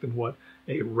fact, than what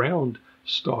a round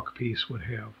stalk piece would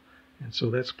have. And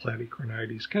so that's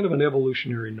platycrinides, kind of an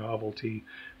evolutionary novelty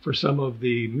for some of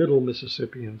the middle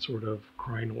Mississippian sort of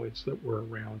crinoids that were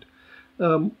around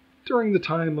during the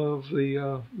time of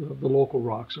the local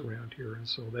rocks around here. And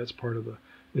so that's part of the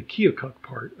Keokuk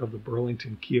part of the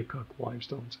Burlington Keokuk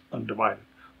limestones, undivided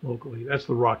locally. That's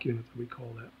the rock unit that we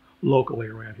call that locally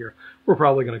around here. We're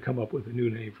probably going to come up with a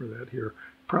new name for that here,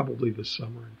 probably this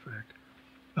summer, in fact.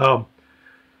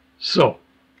 So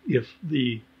if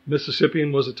the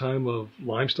Mississippian was a time of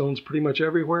limestones pretty much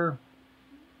everywhere,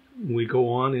 we go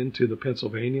on into the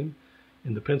Pennsylvanian.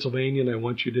 In the Pennsylvanian, I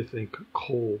want you to think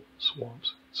coal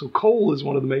swamps. So coal is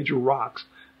one of the major rocks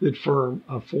that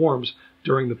forms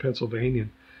during the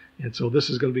Pennsylvanian. And so this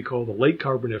is going to be called the late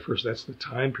Carboniferous. That's the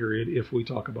time period. If we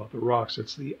talk about the rocks,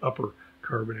 it's the upper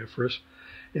Carboniferous.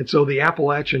 And so the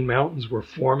Appalachian Mountains were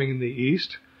forming in the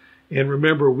east. And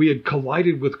remember, we had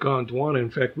collided with Gondwana. In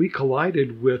fact, we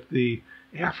collided with the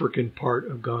African part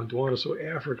of Gondwana. So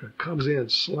Africa comes in,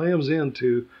 slams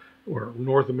into, or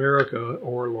North America,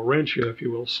 or Laurentia, if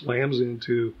you will, slams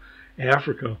into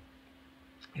Africa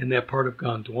in that part of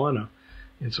Gondwana.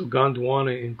 And so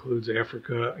Gondwana includes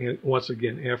Africa, and once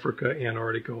again, Africa,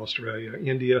 Antarctica, Australia,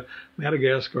 India,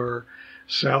 Madagascar,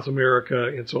 South America.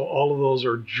 And so all of those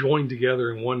are joined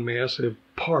together in one massive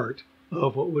part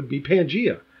of what would be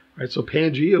Pangaea. Right? So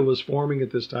Pangaea was forming at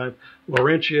this time.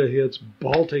 Laurentia hits,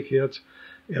 Baltic hits,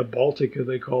 Baltica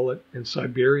they call it, and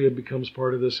Siberia becomes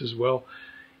part of this as well.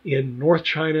 In North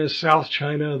China, South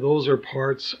China, those are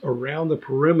parts around the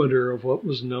perimeter of what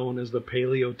was known as the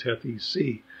Paleotethys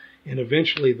Sea. And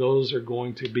eventually those are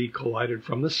going to be collided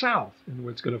from the south, and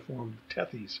it's going to form the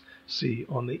Tethys Sea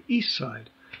on the east side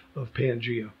of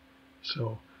Pangaea.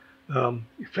 So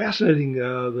Fascinating,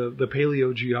 the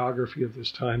paleogeography of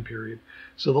this time period.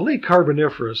 So the late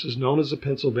Carboniferous is known as the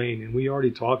Pennsylvanian. We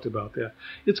already talked about that.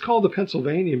 It's called the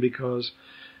Pennsylvanian because,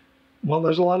 well,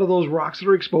 there's a lot of those rocks that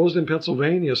are exposed in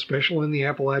Pennsylvania, especially in the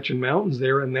Appalachian Mountains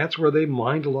there, and that's where they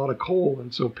mined a lot of coal.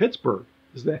 And so Pittsburgh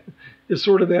is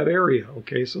sort of that area.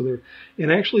 Okay, so there,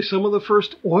 and actually some of the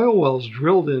first oil wells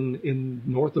drilled in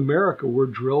North America were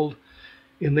drilled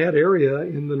in that area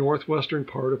in the northwestern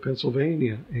part of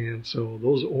Pennsylvania. And so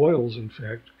those oils, in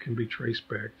fact, can be traced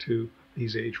back to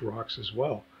these age rocks as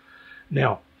well.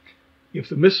 Now, if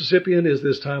the Mississippian is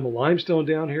this time a limestone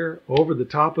down here, over the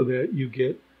top of that you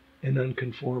get an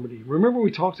unconformity. Remember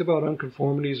we talked about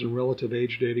unconformities and relative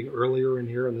age dating earlier in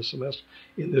here in the semester,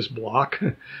 in this block?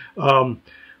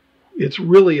 It's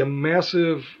really a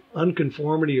massive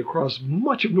unconformity across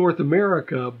much of North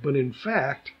America, but in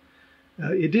fact,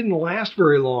 it didn't last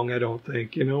very long, I don't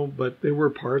think, but there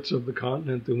were parts of the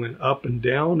continent that went up and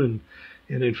down,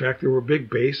 and in fact, there were big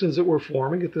basins that were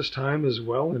forming at this time as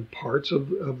well in parts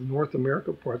of North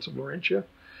America, parts of Laurentia.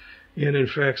 And in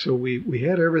fact, so we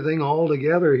had everything all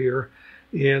together here,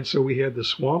 and so we had the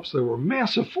swamps. There were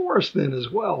massive forests then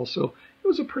as well, so it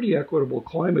was a pretty equitable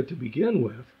climate to begin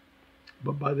with.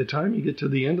 But by the time you get to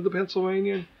the end of the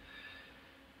Pennsylvanian,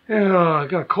 it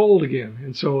got cold again.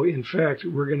 And so, in fact,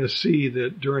 we're going to see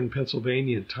that during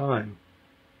Pennsylvanian time,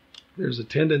 there's a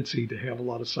tendency to have a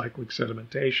lot of cyclic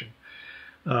sedimentation.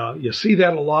 You see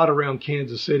that a lot around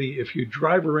Kansas City. If you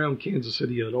drive around Kansas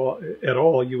City at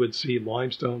all, you would see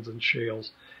limestones and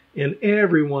shales. And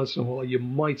every once in a while, you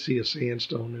might see a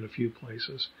sandstone in a few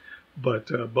places.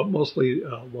 But mostly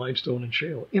limestone and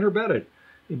shale, interbedded.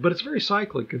 But it's very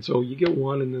cyclic. And so you get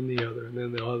one and then the other, and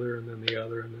then the other, and then the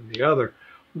other, and then the other,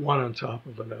 one on top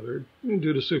of another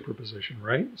due to superposition,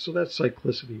 right? So that's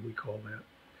cyclicity, we call that.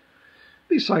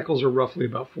 These cycles are roughly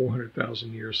about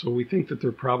 400,000 years, so we think that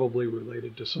they're probably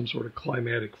related to some sort of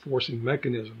climatic forcing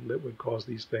mechanism that would cause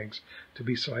these things to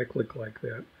be cyclic like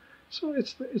that. So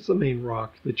it's the main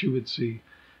rock that you would see.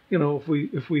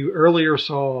 If we earlier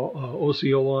saw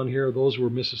Osceola on here, those were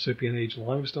Mississippian age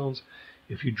limestones.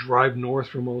 If you drive north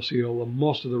from Osceola,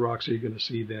 most of the rocks that you're going to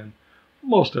see then,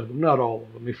 most of them, not all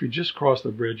of them. If you just cross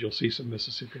the bridge, you'll see some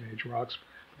Mississippian age rocks.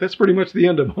 That's pretty much the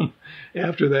end of them.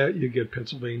 After that, you get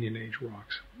Pennsylvanian age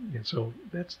rocks. And so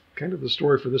that's kind of the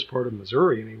story for this part of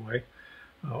Missouri anyway,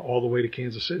 all the way to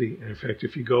Kansas City. And in fact,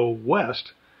 if you go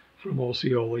west from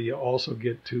Osceola, you also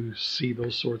get to see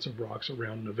those sorts of rocks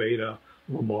around Nevada,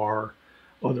 Lamar,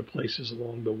 other places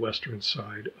along the western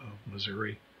side of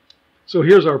Missouri. So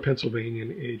here's our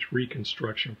Pennsylvanian age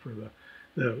reconstruction for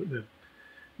the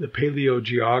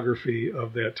paleogeography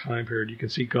of that time period. You can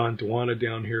see Gondwana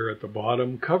down here at the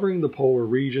bottom, covering the polar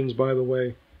regions, by the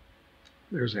way.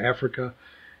 There's Africa.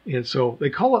 And so they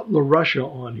call it La Russia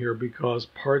on here because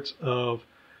parts of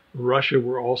Russia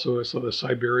were also, so the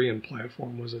Siberian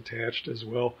platform was attached as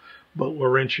well. But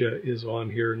Laurentia is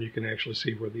on here, and you can actually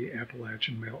see where the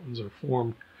Appalachian Mountains are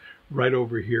formed right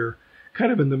over here, kind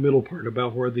of in the middle part,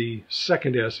 about where the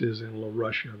second S is in La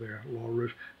Russia there.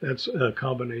 That's a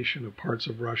combination of parts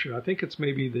of Russia. I think it's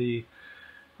maybe the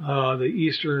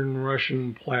Eastern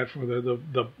Russian platform,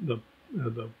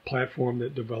 the platform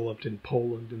that developed in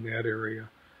Poland in that area.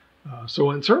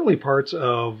 And certainly parts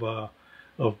of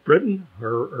Britain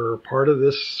are part of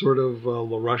this sort of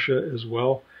La Russia as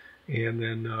well, and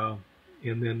then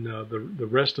the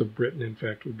rest of Britain, in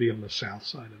fact, would be on the south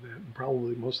side of that, and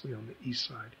probably mostly on the east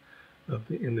side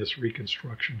in this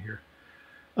reconstruction here.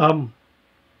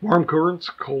 Warm currents,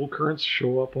 cold currents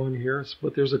show up on here,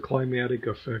 but there's a climatic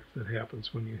effect that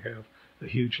happens when you have a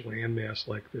huge landmass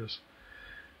like this.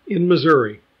 In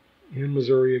Missouri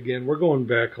again, we're going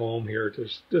back home here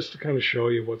just to kind of show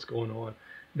you what's going on.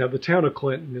 Now, the town of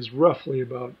Clinton is roughly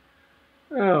about,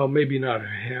 maybe not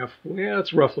halfway,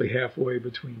 it's roughly halfway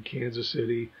between Kansas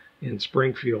City and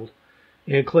Springfield.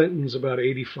 And Clinton's about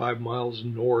 85 miles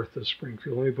north of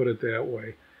Springfield. Let me put it that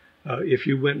way. If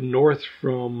you went north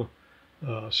from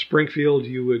Springfield,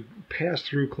 you would pass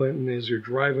through Clinton as you're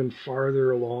driving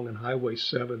farther along on Highway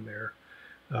 7 there.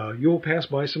 You'll pass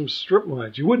by some strip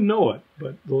mines. You wouldn't know it,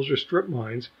 but those are strip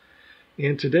mines.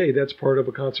 And today, that's part of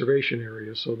a conservation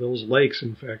area. So those lakes,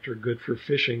 in fact, are good for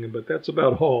fishing, but that's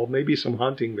about all. Maybe some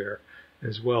hunting there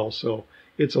as well. So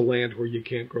it's a land where you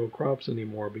can't grow crops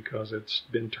anymore because it's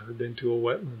been turned into a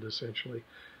wetland, essentially.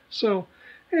 So,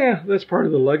 that's part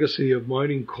of the legacy of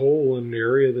mining coal in an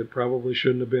area that probably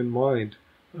shouldn't have been mined.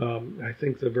 I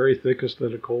think the very thickest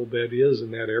that a coal bed is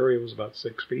in that area was about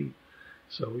 6 feet.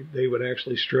 So they would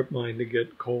actually strip mine to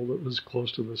get coal that was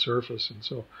close to the surface. And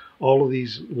so all of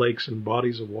these lakes and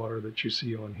bodies of water that you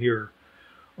see on here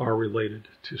are related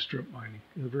to strip mining.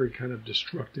 A very kind of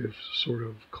destructive sort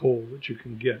of coal that you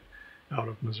can get out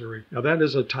of Missouri. Now that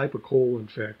is a type of coal, in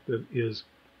fact, that is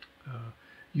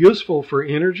useful for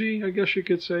energy, I guess you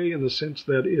could say, in the sense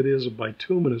that it is a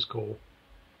bituminous coal.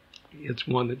 It's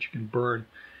one that you can burn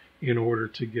in order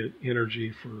to get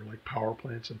energy for like power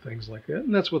plants and things like that.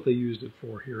 And that's what they used it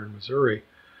for here in Missouri.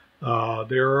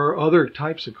 There are other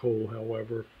types of coal,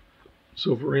 however.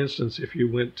 So for instance, if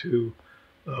you went to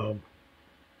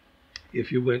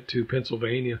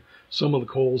Pennsylvania, some of the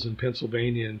coals in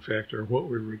Pennsylvania, in fact, are what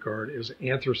we regard as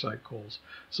anthracite coals.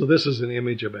 So this is an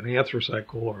image of an anthracite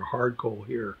coal or hard coal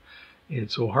here.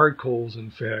 And so hard coals,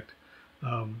 in fact,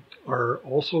 are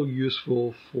also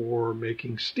useful for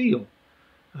making steel,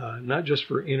 not just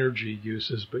for energy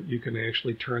uses, but you can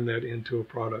actually turn that into a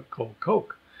product called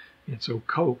coke. And so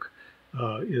coke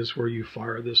is where you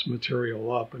fire this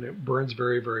material up, and it burns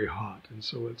very, very hot. And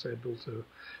so it's able to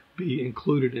be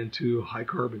included into high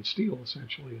carbon steel,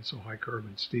 essentially. And so high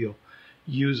carbon steel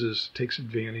takes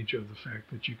advantage of the fact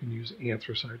that you can use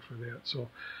anthracite for that. So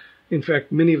in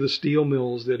fact, many of the steel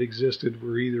mills that existed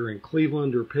were either in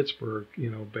Cleveland or Pittsburgh,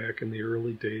 back in the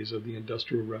early days of the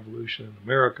Industrial Revolution in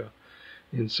America.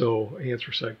 And so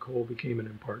anthracite coal became an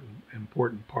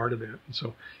important part of that. And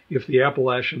so if the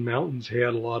Appalachian Mountains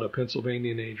had a lot of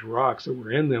Pennsylvanian age rocks that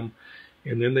were in them,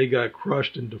 and then they got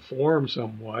crushed and deformed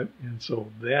somewhat, and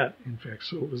so that, in fact,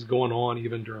 so it was going on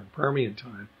even during Permian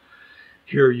time.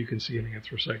 Here you can see an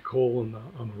anthracite coal on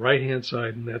the right-hand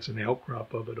side, and that's an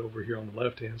outcrop of it over here on the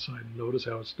left-hand side. And notice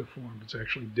how it's deformed. It's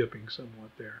actually dipping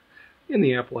somewhat there in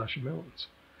the Appalachian Mountains.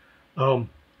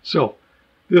 So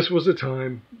this was a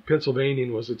time,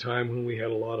 Pennsylvania was a time when we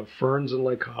had a lot of ferns and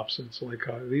lycopsids.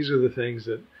 These are the things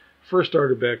that first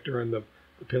started back during the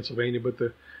Pennsylvania, but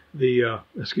during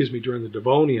the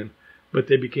Devonian, but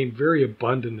they became very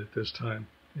abundant at this time.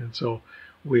 And so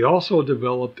we also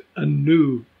developed a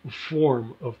new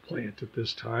form of plant at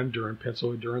this time during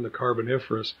the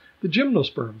Carboniferous. The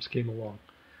gymnosperms came along.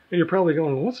 And you're probably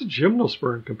going, what's a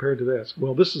gymnosperm compared to this?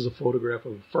 Well, this is a photograph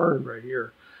of a fern right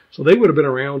here. So they would have been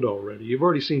around already. You've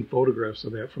already seen photographs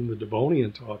of that from the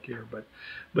Devonian talk here.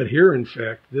 But here, in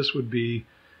fact, this would be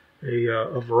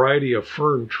a variety of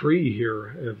fern tree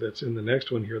here that's in the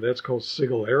next one here. That's called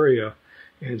Sigillaria.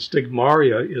 And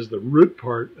stigmaria is the root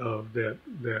part of that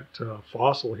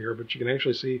fossil here. But you can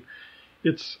actually see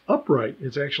it's upright.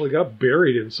 It's actually got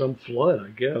buried in some flood, I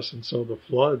guess. And so the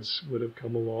floods would have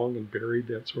come along and buried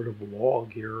that sort of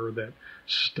log here, or that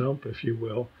stump, if you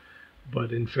will.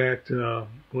 But in fact,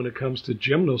 when it comes to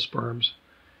gymnosperms,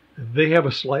 they have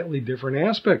a slightly different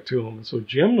aspect to them. And so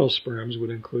gymnosperms would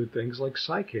include things like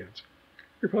cycads.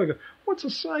 You're probably going, what's a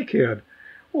cycad?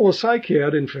 Well, a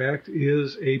cycad, in fact,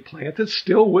 is a plant that's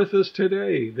still with us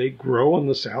today. They grow in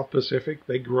the South Pacific.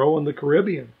 They grow in the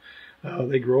Caribbean.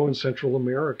 They grow in Central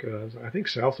America. I think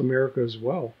South America as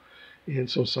well. And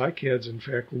so cycads, in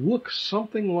fact, look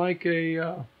something like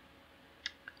a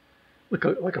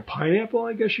pineapple,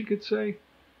 I guess you could say.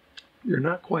 They're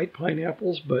not quite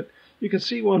pineapples, but you can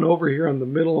see one over here on the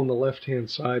middle on the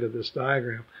left-hand side of this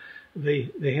diagram.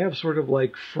 They have sort of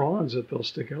like fronds that they'll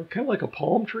stick out, kind of like a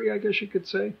palm tree, I guess you could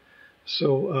say.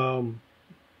 So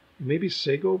maybe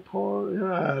sago palm.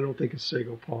 I don't think it's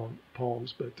sago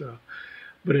palms,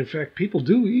 but in fact, people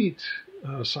do eat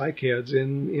cycads.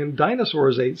 And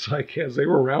dinosaurs ate cycads. They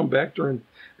were around back during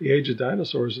the age of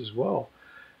dinosaurs as well.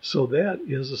 So that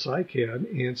is a cycad,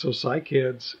 and so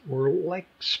cycads were like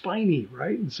spiny,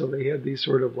 right? And so they had these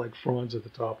sort of like fronds at the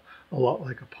top, a lot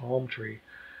like a palm tree.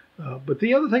 But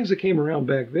the other things that came around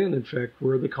back then, in fact,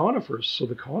 were the conifers. So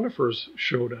the conifers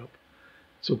showed up.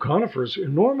 So conifers,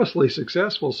 enormously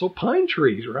successful. So pine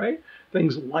trees, right?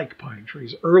 Things like pine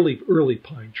trees, early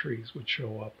pine trees would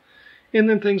show up. And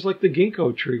then things like the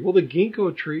ginkgo tree. Well, the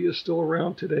ginkgo tree is still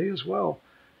around today as well.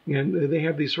 And they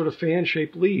have these sort of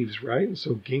fan-shaped leaves, right? And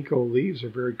so ginkgo leaves are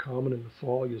very common in the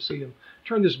fall. You'll see them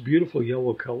turn this beautiful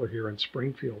yellow color here in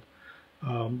Springfield,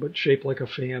 but shaped like a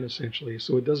fan, essentially.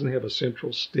 So it doesn't have a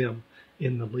central stem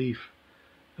in the leaf.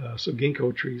 So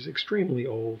ginkgo trees, extremely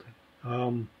old.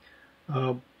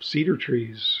 Cedar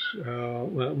trees,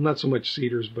 well, not so much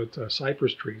cedars, but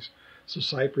cypress trees. So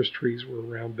cypress trees were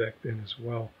around back then as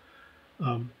well.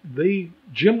 The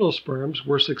gymnosperms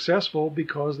were successful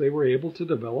because they were able to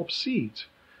develop seeds.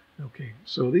 Okay,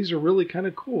 so these are really kind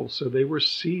of cool. So they were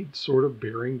seed sort of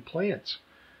bearing plants.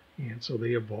 And so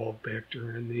they evolved back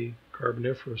during the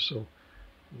Carboniferous. So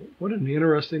what an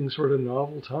interesting sort of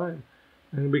novel time.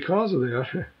 And because of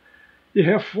that, you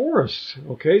have forests.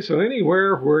 Okay, so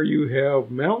anywhere where you have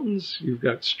mountains, you've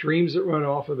got streams that run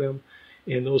off of them.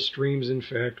 And those streams, in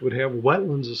fact, would have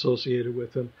wetlands associated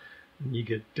with them. And you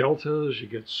get deltas, you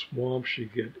get swamps, you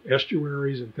get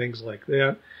estuaries and things like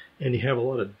that, and you have a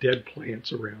lot of dead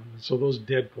plants around. And so those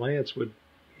dead plants would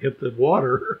hit the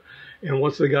water, and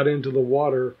once they got into the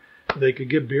water, they could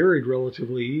get buried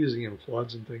relatively easy in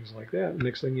floods and things like that. And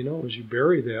next thing you know, as you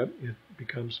bury that, it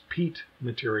becomes peat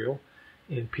material,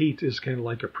 and peat is kind of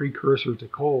like a precursor to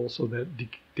coal, so that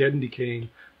dead and decaying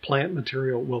plant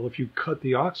material, well, if you cut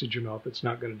the oxygen off, it's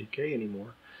not going to decay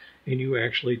anymore. And you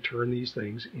actually turn these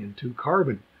things into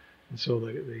carbon. And so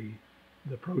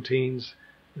the proteins,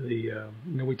 we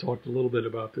talked a little bit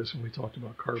about this when we talked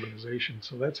about carbonization.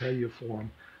 So that's how you form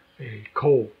a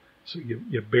coal. So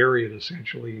you bury it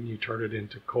essentially and you turn it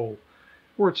into coal.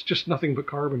 Or it's just nothing but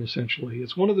carbon essentially.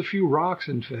 It's one of the few rocks,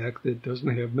 in fact, that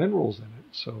doesn't have minerals in it.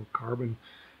 So carbon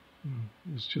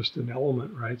is just an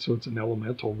element, right? So it's an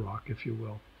elemental rock, if you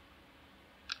will.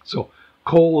 So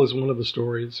coal is one of the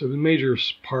stories, so the major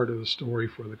part of the story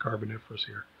for the Carboniferous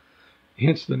here.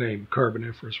 Hence the name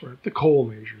Carboniferous, right? The coal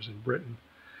majors in Britain.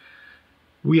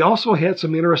 We also had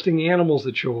some interesting animals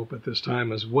that show up at this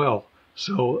time as well.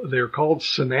 So they're called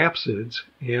synapsids,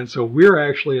 and so we're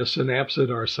actually a synapsid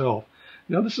ourselves.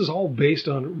 Now this is all based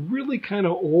on really kind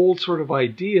of old sort of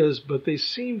ideas, but they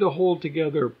seem to hold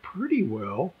together pretty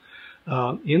well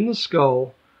in the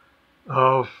skull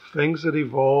of things that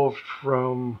evolved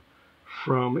from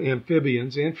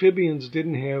amphibians. Amphibians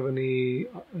didn't have any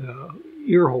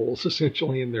ear holes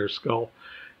essentially in their skull,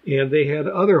 and they had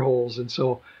other holes, and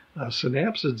so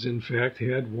synapsids in fact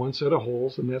had one set of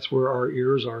holes, and that's where our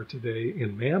ears are today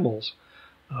in mammals.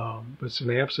 But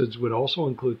synapsids would also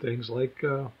include things like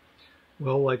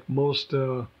like most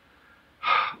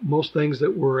things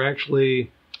that were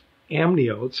actually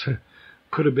amniotes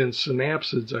could have been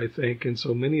synapsids, I think. And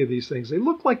so many of these things, they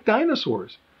look like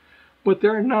dinosaurs, but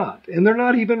they're not. And they're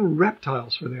not even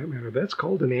reptiles for that matter. That's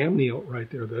called an amniote right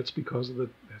there. That's because of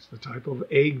that's the type of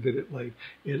egg that it laid.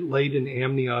 It laid an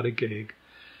amniotic egg.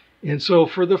 And so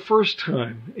for the first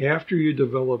time, after you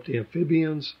developed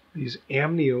amphibians, these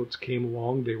amniotes came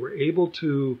along. They were able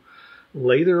to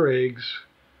lay their eggs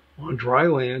on dry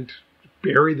land,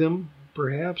 bury them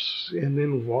perhaps, and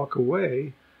then walk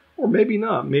away. Or maybe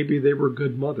not. Maybe they were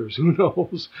good mothers. Who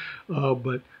knows?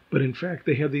 But in fact,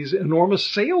 they had these enormous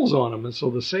sails on them. And so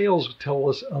the sails tell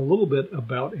us a little bit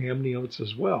about amniotes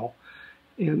as well.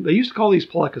 And they used to call these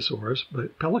pelycosaurs,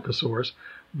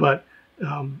 but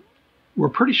we're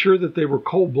pretty sure that they were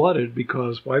cold-blooded,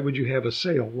 because why would you have a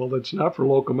sail? Well, it's not for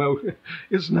locomotion.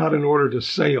 It's not in order to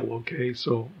sail, okay?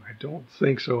 So I don't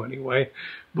think so anyway.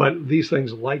 But these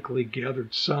things likely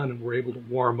gathered sun and were able to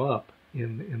warm up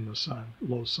in the sun,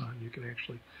 low sun. You can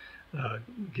actually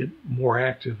get more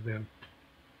active then.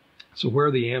 So where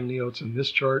are the amniotes in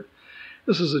this chart?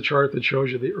 This is a chart that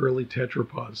shows you the early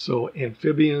tetrapods. So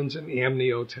amphibians and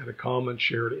amniotes had a common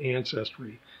shared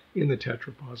ancestry in the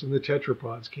tetrapods. And the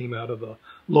tetrapods came out of the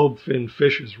lobe-finned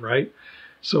fishes, right?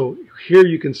 So here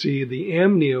you can see the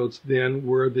amniotes then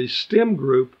were the stem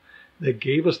group that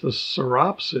gave us the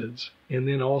sauropsids, and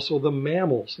then also the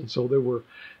mammals. And so there were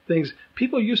things,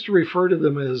 people used to refer to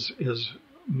them as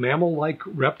mammal-like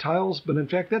reptiles, but in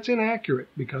fact that's inaccurate,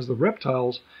 because the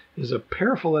reptiles is a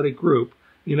paraphyletic group.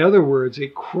 In other words,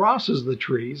 it crosses the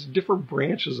trees, different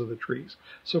branches of the trees.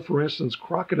 So for instance,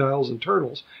 crocodiles and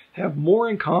turtles have more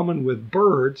in common with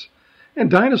birds, and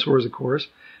dinosaurs of course,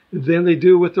 than they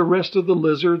do with the rest of the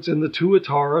lizards and the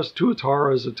tuataras.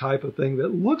 Tuatara is a type of thing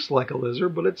that looks like a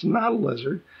lizard, but it's not a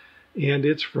lizard. And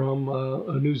it's from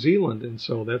New Zealand, and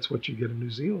so that's what you get in New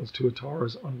Zealand,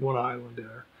 tuataras on one island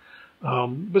there.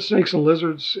 But snakes and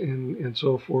lizards and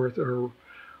so forth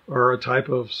are a type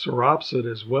of sauropsid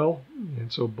as well,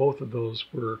 and so both of those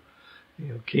were,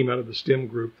 came out of the stem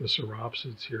group, the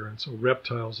sauropsids here. And so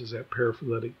reptiles is that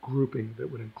paraphyletic grouping that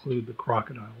would include the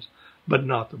crocodiles, but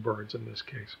not the birds in this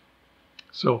case.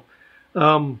 So,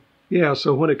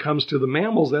 so when it comes to the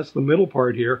mammals, that's the middle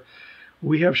part here.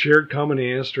 We have shared common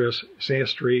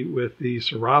ancestry with the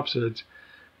sauropsids,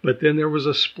 but then there was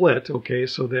a split, okay?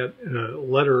 So that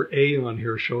letter A on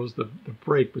here shows the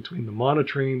break between the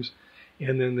monotremes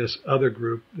and then this other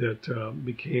group that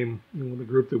became, the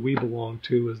group that we belong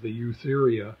to is the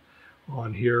Eutheria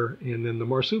on here, and then the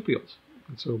marsupials.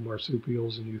 And so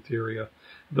marsupials and Eutheria.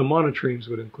 The monotremes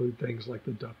would include things like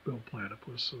the duck-billed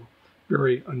platypus, so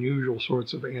very unusual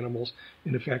sorts of animals.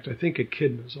 And in fact, I think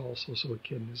echidnas also. So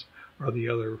echidnas are the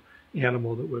other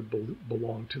animal that would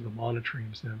belong to the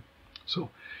monotremes then. So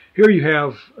here you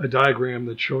have a diagram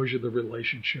that shows you the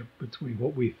relationship between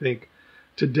what we think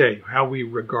today, how we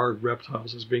regard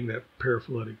reptiles as being that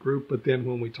paraphyletic group. But then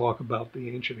when we talk about the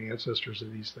ancient ancestors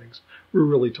of these things, we're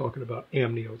really talking about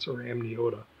amniotes or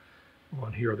amniota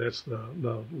on here. That's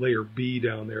the layer B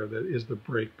down there that is the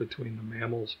break between the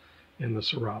mammals and the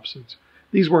sauropsids.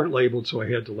 These weren't labeled, so I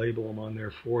had to label them on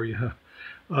there for you.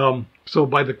 So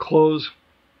by the close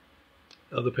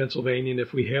of the Pennsylvanian,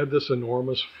 if we had this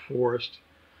enormous forest,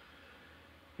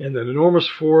 and that enormous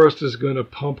forest is going to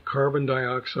pump carbon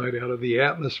dioxide out of the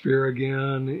atmosphere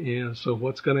again, and so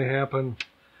what's going to happen?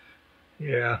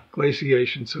 Yeah,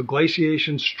 glaciation. So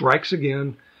glaciation strikes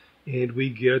again, and we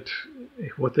get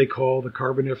what they call the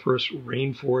Carboniferous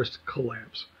rainforest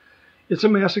collapse. It's a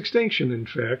mass extinction, in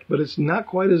fact, but it's not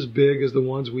quite as big as the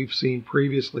ones we've seen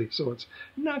previously. So it's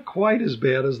not quite as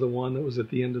bad as the one that was at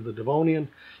the end of the Devonian.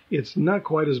 It's not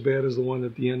quite as bad as the one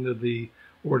at the end of the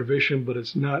Ordovician, but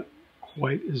it's not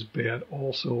quite as bad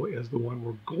also as the one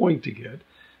we're going to get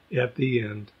at the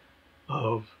end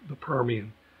of the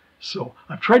Permian. So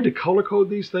I've tried to color code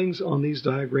these things on these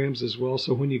diagrams as well.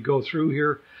 So when you go through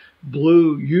here,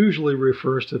 blue usually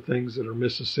refers to things that are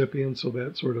Mississippian, so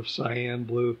that sort of cyan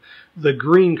blue. The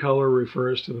green color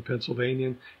refers to the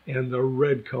Pennsylvanian, and the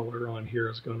red color on here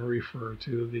is going to refer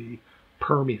to the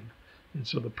Permian. And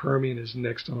so the Permian is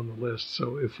next on the list.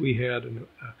 So if we had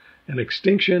an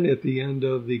extinction at the end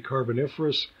of the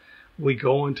Carboniferous, we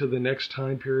go into the next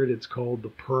time period. It's called the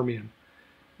Permian.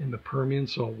 And the Permian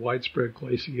saw widespread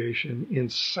glaciation in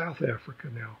South Africa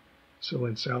now. So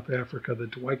in South Africa, the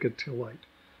Dwightetillite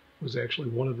was actually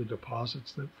one of the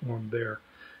deposits that formed there.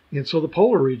 And so the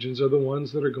polar regions are the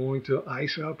ones that are going to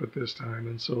ice up at this time.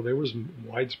 And so there was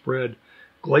widespread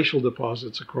glacial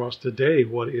deposits across today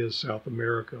what is South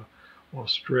America,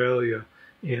 Australia,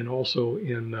 and also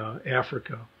in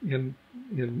Africa. And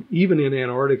even in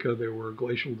Antarctica, there were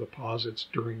glacial deposits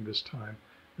during this time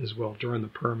as well, during the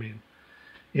Permian.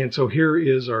 And so here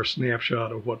is our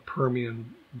snapshot of what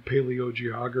Permian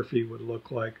paleogeography would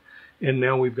look like. And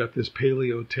now we've got this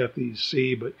Paleotethys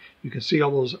Sea, but you can see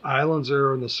all those islands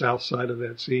there on the south side of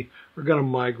that sea are going to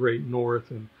migrate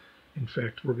north. And in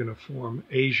fact, we're going to form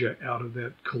Asia out of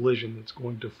that collision that's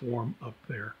going to form up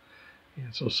there.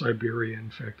 And so Siberia,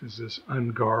 in fact, is this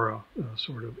Angara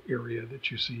sort of area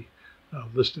that you see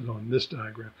listed on this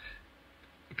diagram.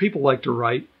 People like to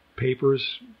write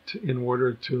papers in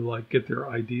order to get their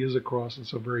ideas across, and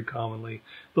so very commonly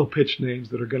they'll pitch names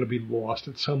that are going to be lost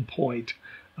at some point.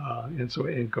 And so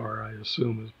Angara, I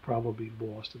assume, is probably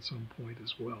lost at some point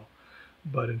as well.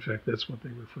 But in fact, that's what they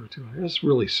refer to. It's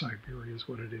really Siberia is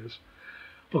what it is.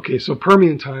 Okay, so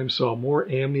Permian time saw more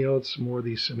amniotes, more of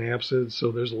these synapsids,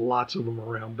 so there's lots of them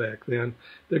around back then.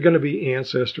 They're going to be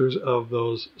ancestors of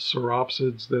those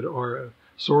sauropsids that are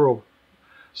sauropsids,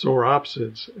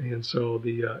 and so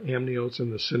the amniotes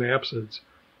and the synapsids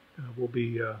will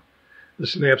be, the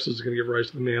synapsids are going to give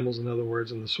rise to the mammals, in other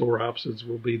words, and the sauropsids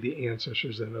will be the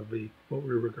ancestors then of the what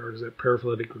we regard as that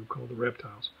paraphyletic group called the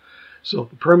reptiles. So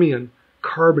the Permian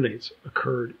carbonates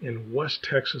occurred in West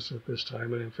Texas at this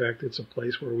time, and in fact it's a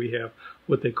place where we have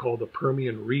what they call the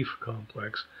Permian Reef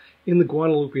Complex in the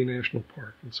Guadalupe National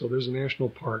Park. And so there's a national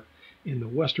park in the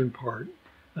western part,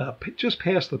 just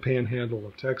past the panhandle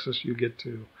of Texas. You get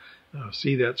to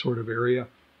see that sort of area,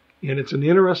 and it's an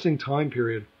interesting time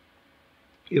period.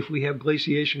 If we have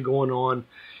glaciation going on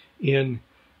in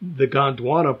the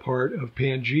Gondwana part of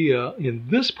Pangaea, in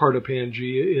this part of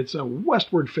Pangaea, it's a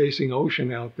westward-facing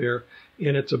ocean out there,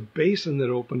 and it's a basin that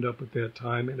opened up at that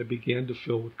time, and it began to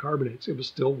fill with carbonates. It was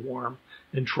still warm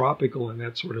and tropical in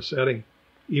that sort of setting,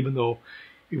 even though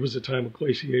it was a time of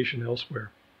glaciation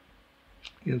elsewhere.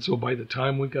 And so by the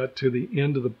time we got to the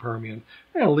end of the Permian,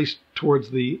 at least towards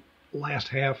the last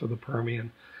half of the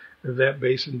Permian, that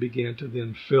basin began to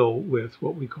then fill with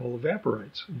what we call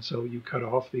evaporites. And so you cut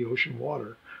off the ocean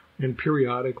water and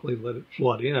periodically let it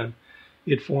flood in.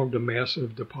 It formed a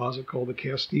massive deposit called the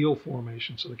Castile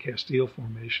Formation. So the Castile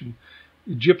Formation,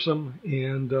 gypsum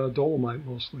and dolomite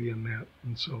mostly in that.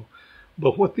 And so,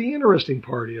 but what the interesting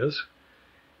part is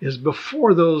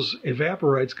before those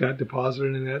evaporites got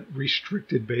deposited in that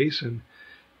restricted basin,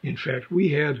 in fact, we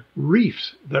had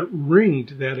reefs that ringed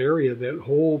that area, that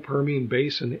whole Permian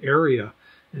Basin area.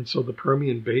 And so the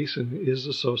Permian Basin is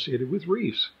associated with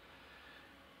reefs,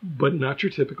 but not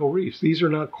your typical reefs. These are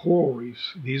not coral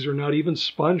reefs. These are not even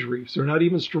sponge reefs. They're not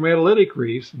even stromatolitic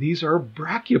reefs. These are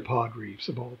brachiopod reefs,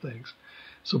 of all things.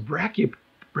 So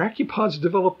brachiopods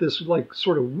developed this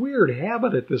sort of weird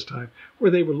habit at this time where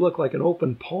they would look like an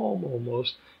open palm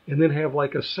almost, and then have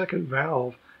like a second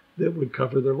valve that would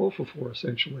cover their lophophore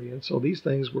essentially. And so these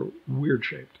things were weird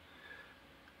shaped.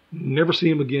 Never see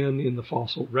them again in the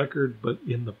fossil record, but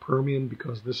in the Permian,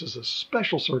 because this is a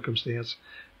special circumstance,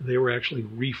 they were actually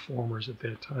reef formers at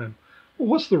that time. Well,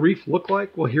 what's the reef look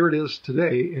like? Well, here it is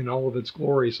today in all of its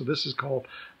glory. So this is called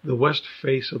the west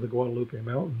face of the Guadalupe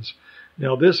Mountains.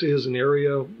 Now, this is an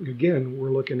area, again,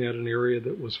 we're looking at an area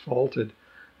that was faulted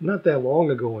not that long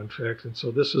ago, in fact. And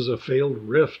so this is a failed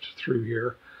rift through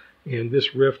here. And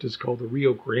this rift is called the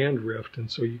Rio Grande Rift. And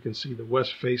so you can see the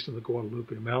west face of the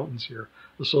Guadalupe Mountains here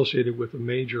associated with a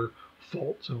major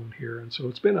fault zone here. And so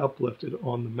it's been uplifted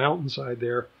on the mountainside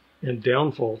there and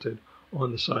down faulted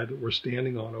on the side that we're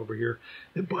standing on over here.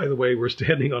 And by the way, we're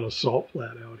standing on a salt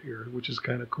flat out here, which is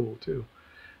kind of cool too.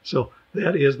 So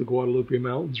that is the Guadalupe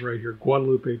Mountains right here.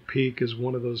 Guadalupe Peak is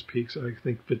one of those peaks. I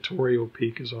think Vittorio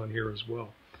Peak is on here as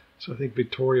well. So I think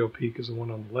Vittorio Peak is the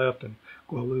one on the left, and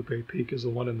Guadalupe Peak is the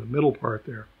one in the middle part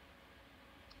there.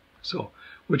 So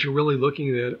what you're really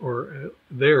looking at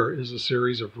there is a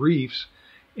series of reefs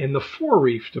and the four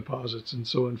reef deposits. And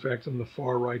so, in fact, on the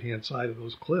far right-hand side of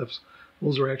those cliffs,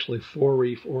 those are actually four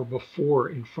reef or before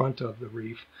in front of the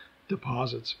reef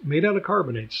deposits, made out of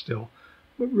carbonates still,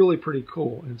 but really pretty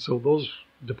cool. And so those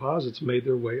deposits made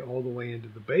their way all the way into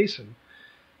the basin.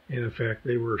 And in fact,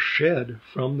 they were shed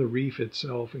from the reef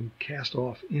itself and cast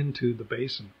off into the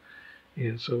basin.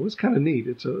 And so it's kind of neat.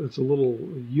 It's a little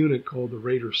unit called the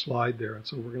Raider Slide there. And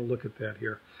so we're going to look at that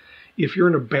here. If you're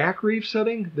in a back reef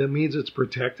setting, that means it's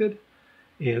protected.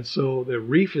 And so the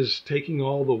reef is taking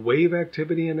all the wave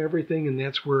activity and everything, and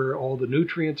that's where all the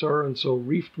nutrients are. And so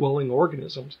reef-dwelling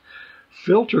organisms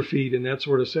filter feed in that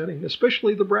sort of setting,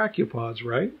 especially the brachiopods,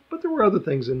 right? But there were other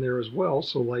things in there as well.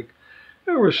 So like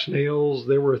there were snails,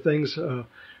 there were things,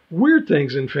 weird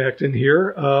things, in fact, in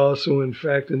here. So in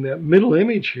fact, in that middle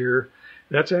image here,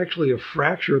 that's actually a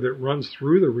fracture that runs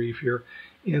through the reef here.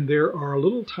 And there are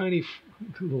little tiny,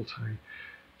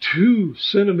 2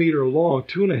 centimeter long,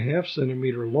 2.5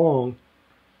 centimeter long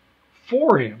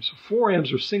forams.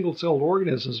 Forams are single-celled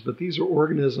organisms, but these are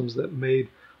organisms that made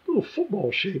little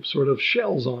football-shaped sort of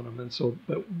shells on them. And so,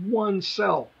 but one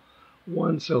cell,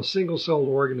 single-celled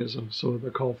organism. So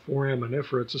they're called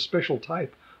foraminifera. It's a special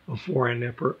type of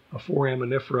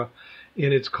foraminifera,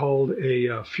 and it's called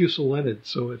a fusulinid.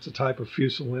 So it's a type of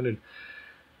fusulinid.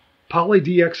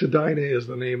 Polydioxidina is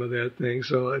the name of that thing,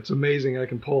 so it's amazing I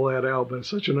can pull that out, but it's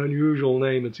such an unusual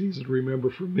name, it's easy to remember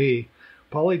for me.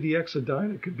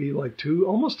 Polydioxidina could be like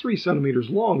almost 3 centimeters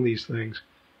long, these things,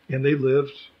 and they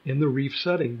lived in the reef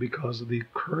setting because the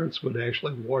currents would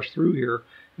actually wash through here,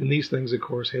 and these things, of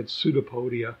course, had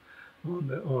pseudopodia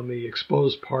on the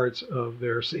exposed parts of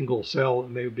their single cell,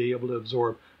 and they would be able to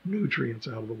absorb nutrients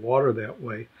out of the water that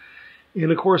way. And,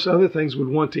 of course, other things would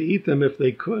want to eat them if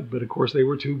they could, but, of course, they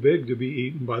were too big to be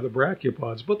eaten by the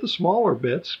brachiopods. But the smaller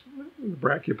bits, the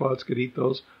brachiopods could eat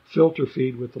those, filter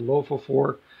feed with the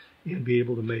lophophore, and be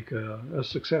able to make a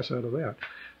success out of that.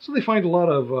 So they find a lot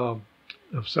of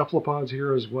cephalopods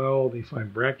here as well. They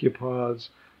find brachiopods,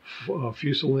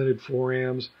 fusulinid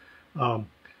forams.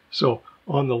 So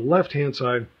on the left-hand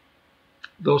side,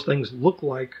 those things look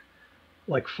like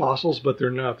fossils, but they're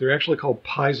not. They're actually called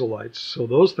piezoites. So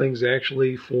those things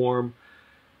actually form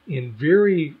in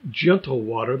very gentle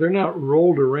water. They're not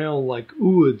rolled around like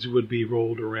ooids would be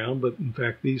rolled around, but in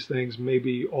fact these things may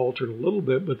be altered a little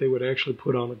bit, but they would actually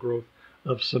put on a growth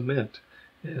of cement,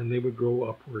 and they would grow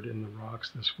upward in the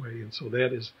rocks this way. And so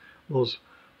that is those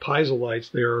piezoites.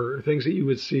 They're things that you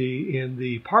would see in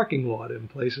the parking lot in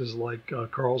places like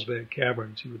Carlsbad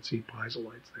Caverns. You would see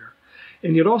piezoites there.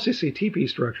 And you'd also see teepee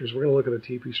structures. We're going to look at a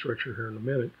teepee structure here in a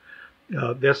minute.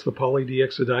 That's the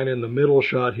polydioxidina in the middle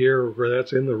shot here, where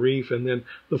that's in the reef. And then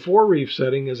the four reef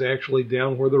setting is actually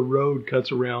down where the road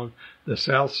cuts around the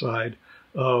south side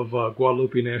of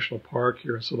Guadalupe National Park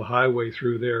here. So the highway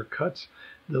through there cuts,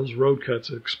 those road cuts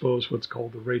expose what's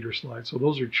called the Raider Slide. So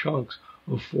those are chunks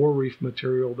of four reef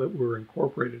material that were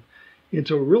incorporated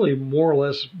into really more or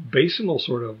less basinal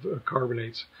sort of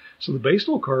carbonates. So the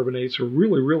basinal carbonates are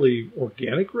really, really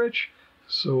organic rich.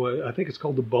 So I think it's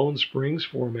called the Bone Springs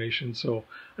Formation. So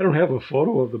I don't have a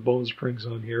photo of the Bone Springs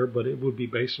on here, but it would be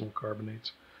basinal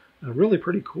carbonates. Really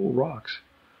pretty cool rocks.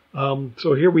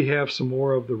 So here we have some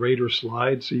more of the Raider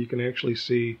Slide. So you can actually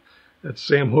see that's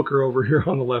Sam Hooker over here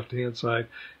on the left-hand side,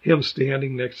 him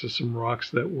standing next to some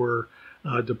rocks that were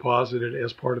deposited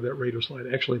as part of that Raider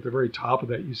Slide. Actually, at the very top of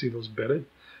that, you see those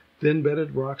thin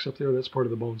bedded rocks up there. That's part of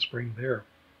the Bone Spring there.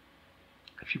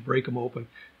 If you break them open,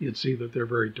 you'd see that they're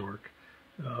very dark.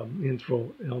 On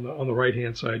the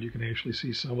right-hand side, you can actually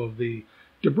see some of the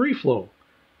debris flow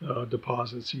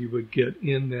deposits you would get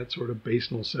in that sort of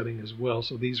basinal setting as well.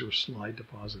 So these are slide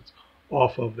deposits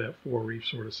off of that four reef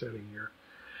sort of setting here.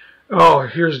 Oh,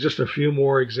 here's just a few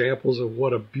more examples of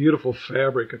what a beautiful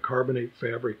fabric, a carbonate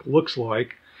fabric, looks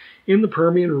like in the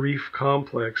Permian Reef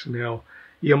Complex. Now,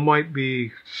 You might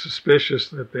be suspicious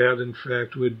that in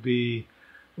fact would be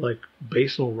like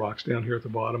basinal rocks down here at the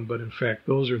bottom, but in fact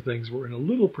those are things that were in a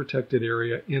little protected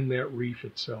area in that reef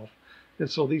itself. And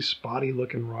so these spotty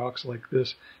looking rocks like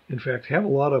this, in fact, have a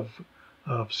lot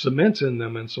of cement in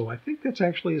them, and so I think that's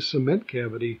actually a cement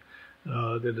cavity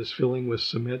that is filling with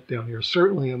cement down here.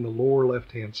 Certainly on the lower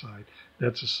left-hand side,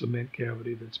 that's a cement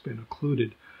cavity that's been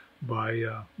occluded by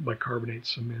carbonate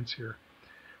cements here.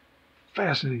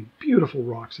 Fascinating, beautiful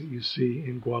rocks that you see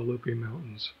in Guadalupe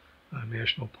Mountains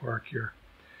National Park here.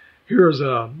 Here's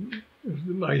I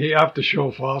have to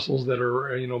show fossils that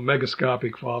are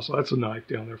megascopic fossils. That's a knife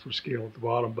down there for scale at the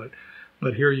bottom,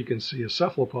 but here you can see a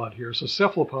cephalopod here. So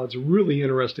cephalopods are really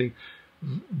interesting,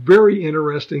 very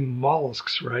interesting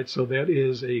mollusks, right? So that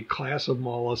is a class of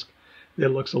mollusk that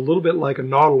looks a little bit like a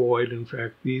nautiloid. In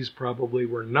fact, these probably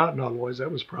were not nautiloids.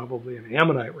 That was probably an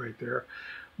ammonite right there.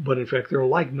 But in fact, they're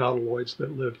like nautiloids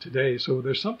that live today. So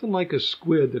there's something like a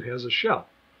squid that has a shell.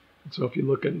 And so if you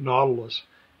look at Nautilus,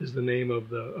 is the name of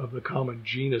the common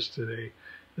genus today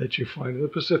that you find in the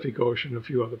Pacific Ocean, a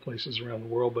few other places around the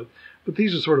world. But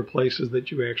these are sort of places that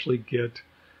you actually get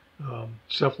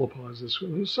cephalopods.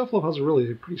 Cephalopods are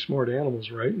really pretty smart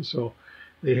animals, right? And so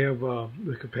they have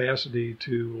the capacity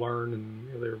to learn,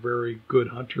 and they're very good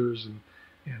hunters and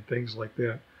things like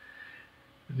that.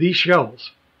 These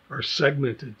shells are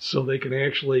segmented so they can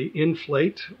actually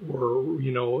inflate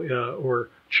or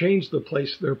change the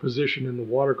place, their position in the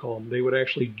water column. They would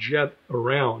actually jet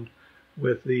around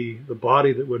with the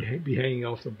body that would be hanging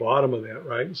off the bottom of that,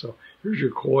 right? And so here's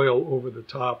your coil over the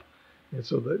top, and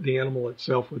so the animal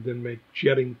itself would then make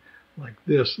jetting like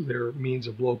this their means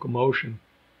of locomotion,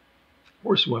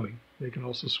 or swimming. They can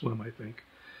also swim, I think.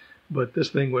 But this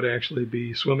thing would actually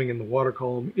be swimming in the water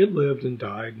column. It lived and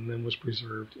died and then was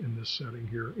preserved in this setting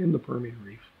here in the Permian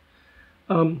Reef.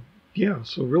 Yeah,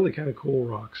 so really kind of cool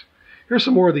rocks. Here's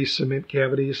some more of these cement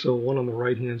cavities. So one on the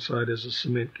right-hand side is a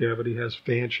cement cavity, has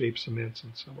fan-shaped cements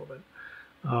in some of it.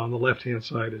 On the left-hand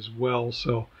side as well.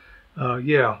 So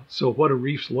yeah, so what do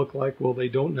reefs look like? Well, they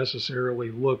don't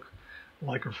necessarily look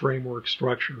like a framework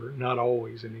structure, not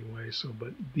always anyway. So,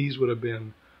 but these would have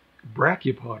been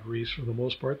brachiopod reefs for the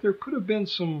most part. There could have been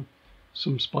some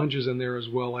sponges in there as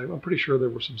well. I'm pretty sure there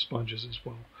were some sponges as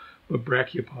well, but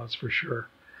brachiopods for sure.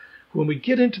 When we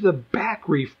get into the back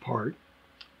reef part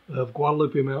of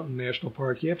Guadalupe Mountain National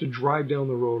Park, you have to drive down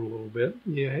the road a little bit.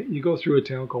 You go through a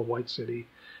town called White City,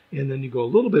 and then you go a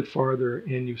little bit farther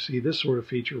and you see this sort of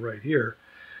feature right here.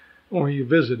 Or you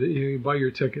visit it, you buy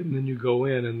your ticket, and then you go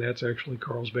in, and that's actually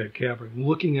Carlsbad Cavern,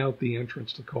 looking out the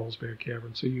entrance to Carlsbad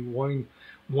Cavern. So you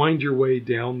wind your way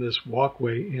down this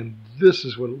walkway, and this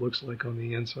is what it looks like on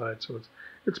the inside. So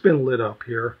it's been lit up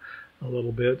here a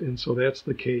little bit, and so that's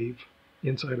the cave,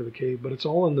 inside of the cave. But it's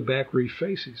all in the back reef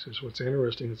faces is what's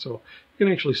interesting. And so you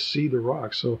can actually see the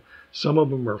rocks. So some of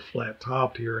them are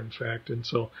flat-topped here, in fact, and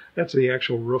so that's the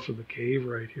actual roof of the cave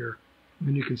right here.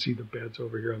 And you can see the beds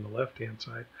over here on the left-hand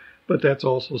side. But that's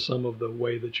also some of the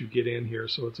way that you get in here.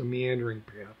 So it's a meandering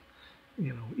path,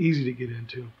 easy to get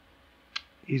into,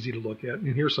 easy to look at.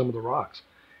 And here's some of the rocks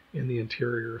in the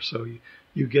interior. So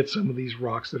you get some of these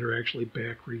rocks that are actually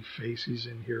back reef facies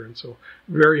in here. And so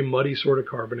very muddy sort of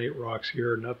carbonate rocks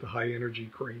here, not the high energy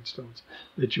grainstones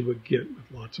that you would get with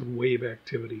lots of wave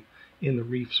activity in the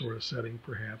reef sort of setting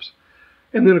perhaps.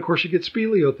 And then, of course, you get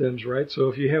speleothems, right? So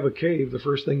if you have a cave, the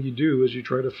first thing you do is you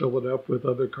try to fill it up with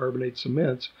other carbonate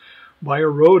cements by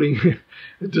eroding,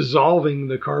 dissolving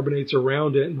the carbonates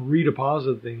around it and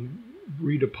redepositing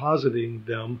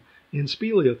them in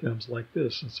speleothems like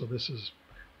this. And so this is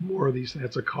more of these.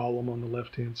 That's a column on the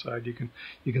left-hand side. You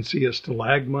can see a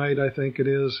stalagmite, I think it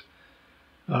is.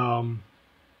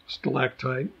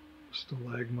 Stalactite.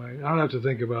 Stalagmite. I don't have to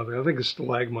think about that. I think the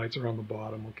stalagmites are on the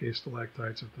bottom. Okay,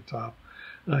 stalactites at the top.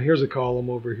 Here's a column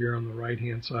over here on the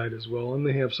right-hand side as well, and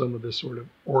they have some of this sort of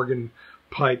organ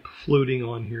pipe fluting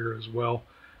on here as well.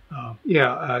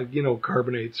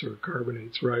 Carbonates are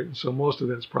carbonates, right? And so most of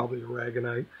that's probably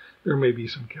aragonite. There may be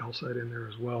some calcite in there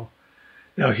as well.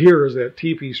 Now here is that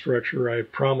teepee structure I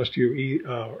promised you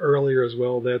earlier as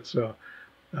well. That's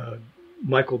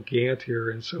Michael Gant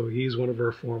here, and so he's one of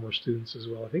our former students as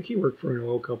well. I think he worked for an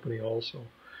oil company also,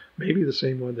 maybe the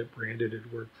same one that Brandon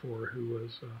had worked for, who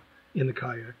was in the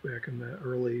kayak back in the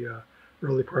early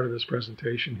part of this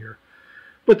presentation here.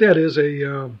 But that is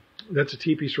that's a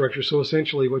teepee structure. So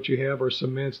essentially what you have are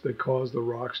cements that cause the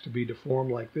rocks to be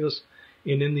deformed like this,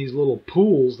 and in these little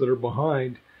pools that are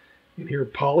behind, and here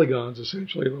polygons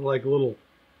essentially, they're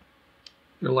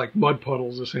like mud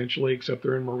puddles essentially, except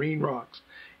they're in marine rocks.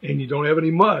 And you don't have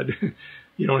any mud.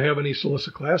 You don't have any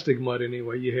siliciclastic mud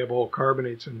anyway. You have all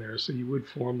carbonates in there, so you would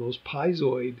form those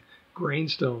piezoid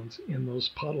grainstones in those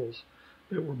puddles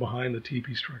that were behind the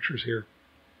teepee structures here.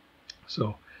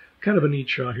 So kind of a neat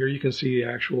shot here. You can see the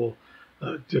actual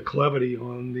declivity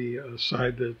on the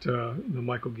side that the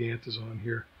Michael Gant is on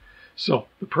here. So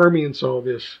the Permian saw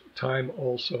this time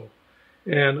also.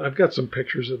 And I've got some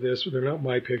pictures of this. They're not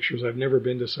my pictures. I've never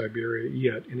been to Siberia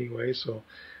yet anyway, so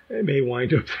it may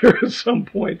wind up there at some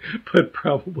point, but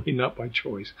probably not by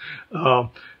choice. The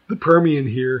Permian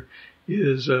here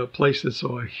is a place that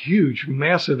saw a huge,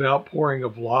 massive outpouring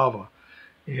of lava.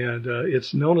 And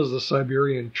it's known as the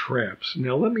Siberian Traps.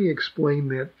 Now, let me explain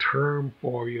that term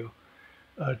for you.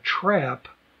 A trap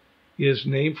is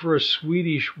named for a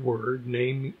Swedish word.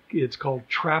 It's called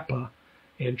trappa.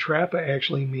 And trappa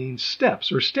actually means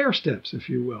steps, or stair steps, if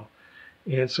you will.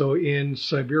 And so in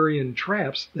Siberian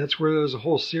traps, that's where there's a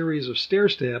whole series of stair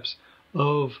steps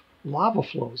of lava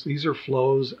flows. These are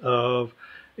flows of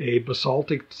a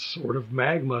basaltic sort of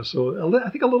magma. So I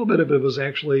think a little bit of it was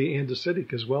actually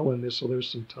andesitic as well in this. So there's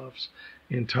some tuffs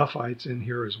and tuffites in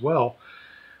here as well.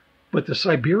 But the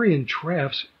Siberian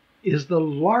traps is the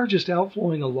largest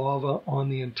outflowing of lava on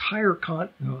the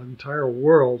entire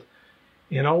world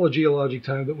in all the geologic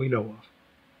time that we know of.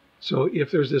 So if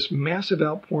there's this massive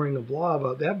outpouring of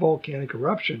lava, that volcanic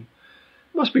eruption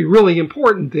must be really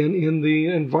important then in the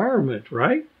environment,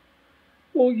 right?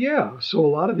 Well, yeah. So a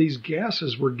lot of these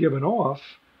gases were given off.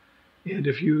 And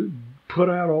if you put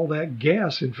out all that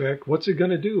gas, in fact, what's it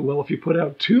going to do? Well, if you put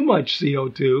out too much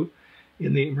CO2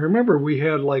 remember we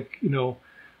had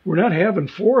we're not having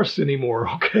forests anymore,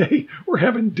 okay? We're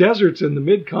having deserts in the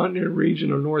mid-continent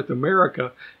region of North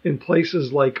America in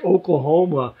places like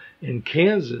Oklahoma and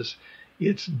Kansas.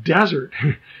 It's desert.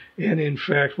 And in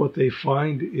fact, what they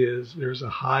find is there's a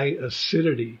high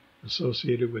acidity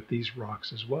associated with these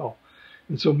rocks as well.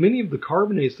 And so many of the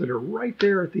carbonates that are right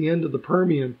there at the end of the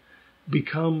Permian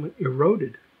become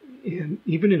eroded. And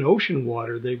even in ocean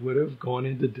water, they would have gone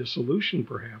into dissolution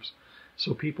perhaps.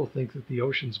 So people think that the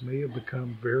oceans may have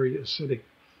become very acidic.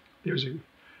 There's a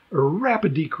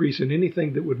rapid decrease in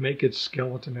anything that would make its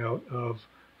skeleton out of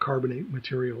carbonate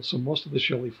material. So most of the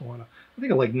shelly fauna, I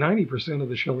think like 90% of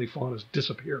the shelly faunas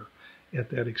disappear at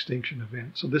that extinction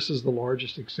event. So this is the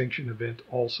largest extinction event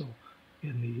also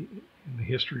in the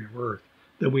history of Earth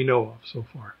that we know of so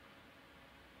far.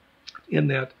 In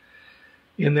that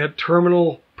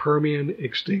terminal Permian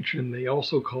extinction, they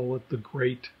also call it the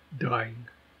Great Dying.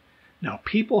 Now,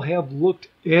 people have looked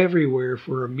everywhere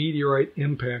for a meteorite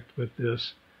impact with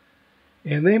this,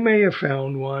 and they may have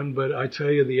found one, but I tell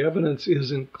you, the evidence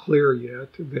isn't clear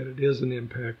yet that it is an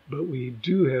impact, but we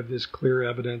do have this clear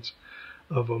evidence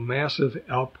of a massive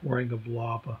outpouring of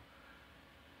lava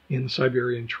in the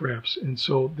Siberian Traps. And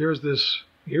so here's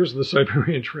the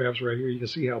Siberian Traps right here. You can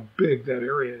see how big that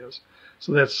area is.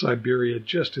 So that's Siberia,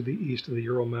 just to the east of the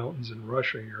Ural Mountains in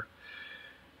Russia here.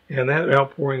 And that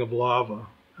outpouring of lava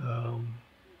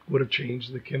would have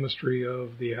changed the chemistry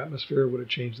of the atmosphere, would have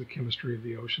changed the chemistry of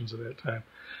the oceans at that time.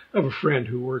 I have a friend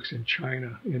who works in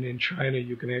China, and in China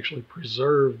you can actually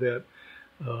preserve that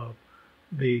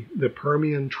the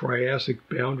Permian Triassic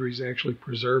boundary is actually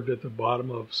preserved at the bottom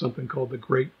of something called the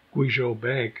Great Guizhou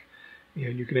Bank,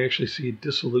 and you can actually see a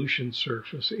dissolution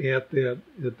surface at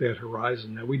that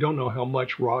horizon. Now we don't know how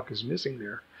much rock is missing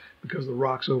there because the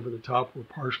rocks over the top were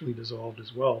partially dissolved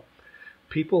as well.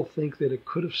 People think that it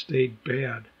could have stayed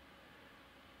bad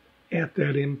at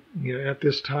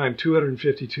this time,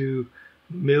 252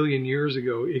 million years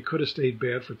ago. It could have stayed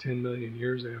bad for 10 million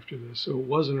years after this. So it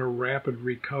wasn't a rapid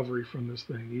recovery from this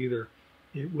thing either.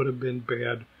 It would have been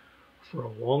bad for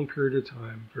a long period of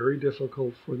time, very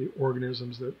difficult for the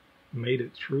organisms that made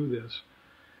it through this.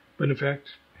 But in fact,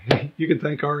 you can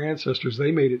thank our ancestors.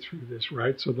 They made it through this,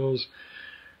 right? So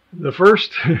the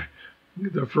first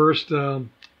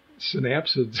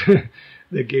synapsids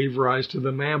that gave rise to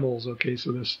the mammals. Okay,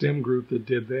 so the stem group that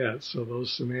did that. So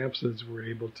those synapsids were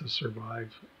able to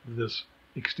survive this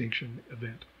extinction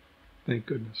event. Thank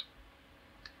goodness.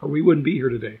 Or we wouldn't be here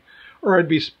today. Or I'd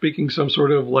be speaking some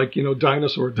sort of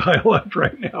dinosaur dialect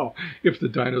right now if the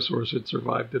dinosaurs had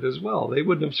survived it as well. They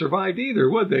wouldn't have survived either,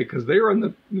 would they? Because they're in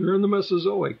the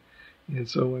Mesozoic. And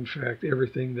so, in fact,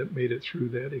 everything that made it through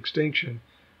that extinction,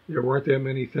 there weren't that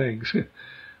many things.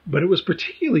 But it was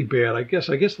particularly bad. I guess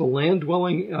the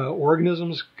land-dwelling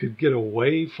organisms could get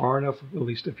away far enough, at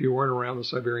least if you weren't around the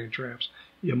Siberian Traps,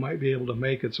 you might be able to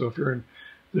make it. So if you're in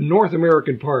the North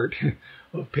American part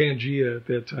of Pangaea at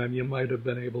that time, you might have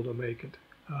been able to make it.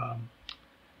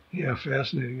 Yeah,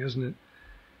 fascinating, isn't it?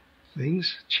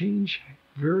 things change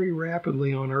very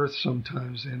rapidly on Earth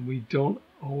sometimes, and we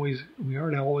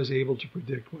aren't always able to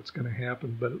predict what's going to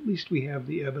happen, but at least we have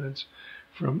the evidence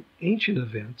from ancient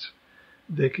events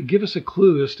that could give us a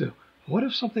clue as to what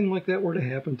if something like that were to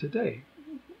happen today.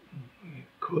 It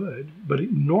could, but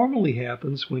it normally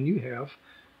happens when you have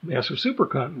massive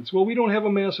supercontinents. Well, we don't have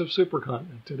a massive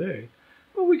supercontinent today,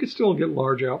 but we could still get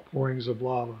large outpourings of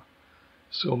lava.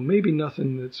 So maybe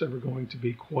nothing that's ever going to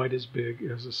be quite as big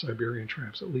as the Siberian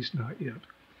traps, at least not yet.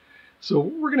 So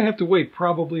we're going to have to wait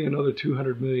probably another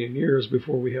 200 million years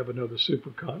before we have another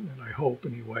supercontinent, I hope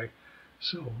anyway.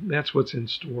 So that's what's in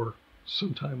store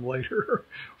sometime later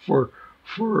for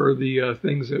the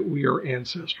things that we are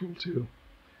ancestral to.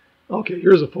 Okay,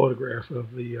 here's a photograph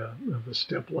of the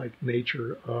step-like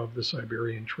nature of the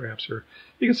Siberian traps here.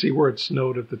 You can see where it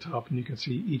snowed at the top, and you can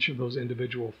see each of those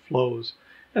individual flows,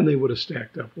 and they would have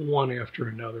stacked up one after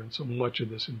another, and so much of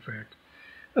this, in fact,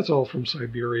 that's all from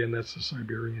Siberia, and that's the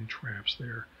Siberian traps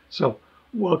there. So,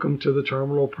 welcome to the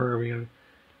terminal Permian,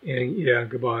 and yeah,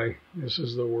 goodbye. This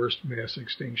is the worst mass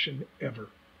extinction ever.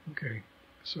 Okay,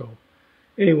 so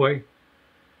anyway,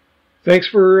 thanks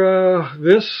for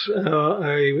this.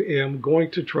 I am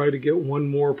going to try to get one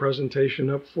more presentation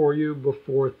up for you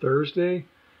before Thursday.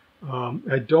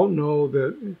 I don't know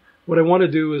that what I want to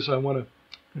do is I want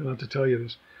to tell you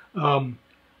this.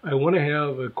 I want to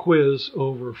have a quiz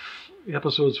over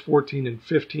episodes 14 and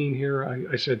 15 here.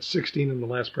 I said 16 in the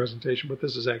last presentation, but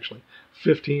this is actually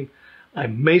 15. I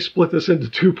may split this into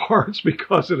two parts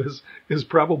because it is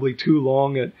probably too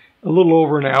long at a little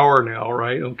over an hour now,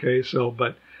 right? Okay, so,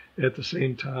 but at the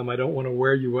same time, I don't want to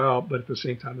wear you out, but at the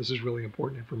same time, this is really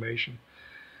important information.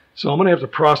 So I'm going to have to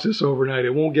process this overnight.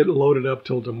 It won't get loaded up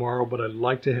till tomorrow, but I'd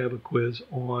like to have a quiz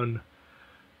on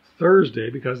Thursday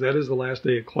because that is the last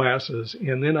day of classes.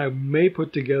 And then I may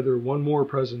put together one more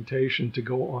presentation to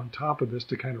go on top of this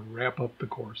to kind of wrap up the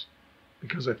course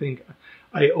because I think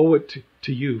I owe it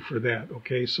to you for that.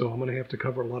 Okay, so I'm going to have to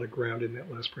cover a lot of ground in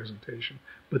that last presentation,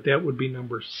 but that would be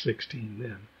number 16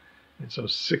 then. And so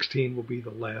 16 will be the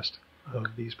last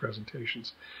of these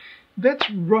presentations.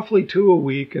 That's roughly 2 a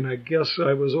week, and I guess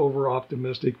I was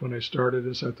over-optimistic when I started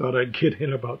this. I thought I'd get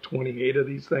in about 28 of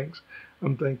these things.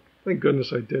 Thank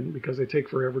goodness I didn't, because they take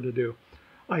forever to do.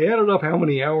 I added up how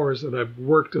many hours that I've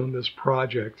worked on this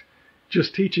project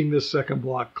just teaching this second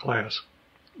block class,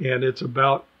 and it's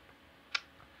about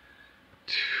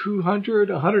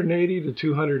 180 to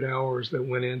 200 hours that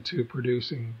went into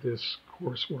producing this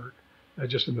coursework.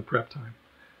 Just in the prep time.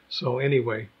 So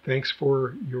anyway, thanks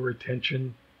for your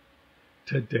attention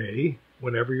today,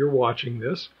 whenever you're watching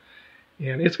this.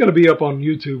 And it's going to be up on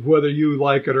YouTube whether you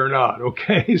like it or not,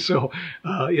 okay? So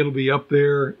it'll be up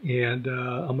there, and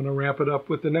I'm going to wrap it up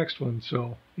with the next one.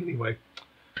 So anyway,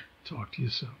 talk to you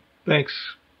soon.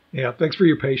 Thanks. Yeah, thanks for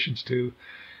your patience, too.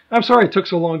 I'm sorry it took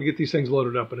so long to get these things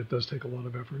loaded up, but it does take a lot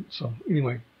of effort. So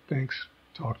anyway, thanks.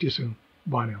 Talk to you soon.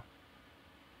 Bye now.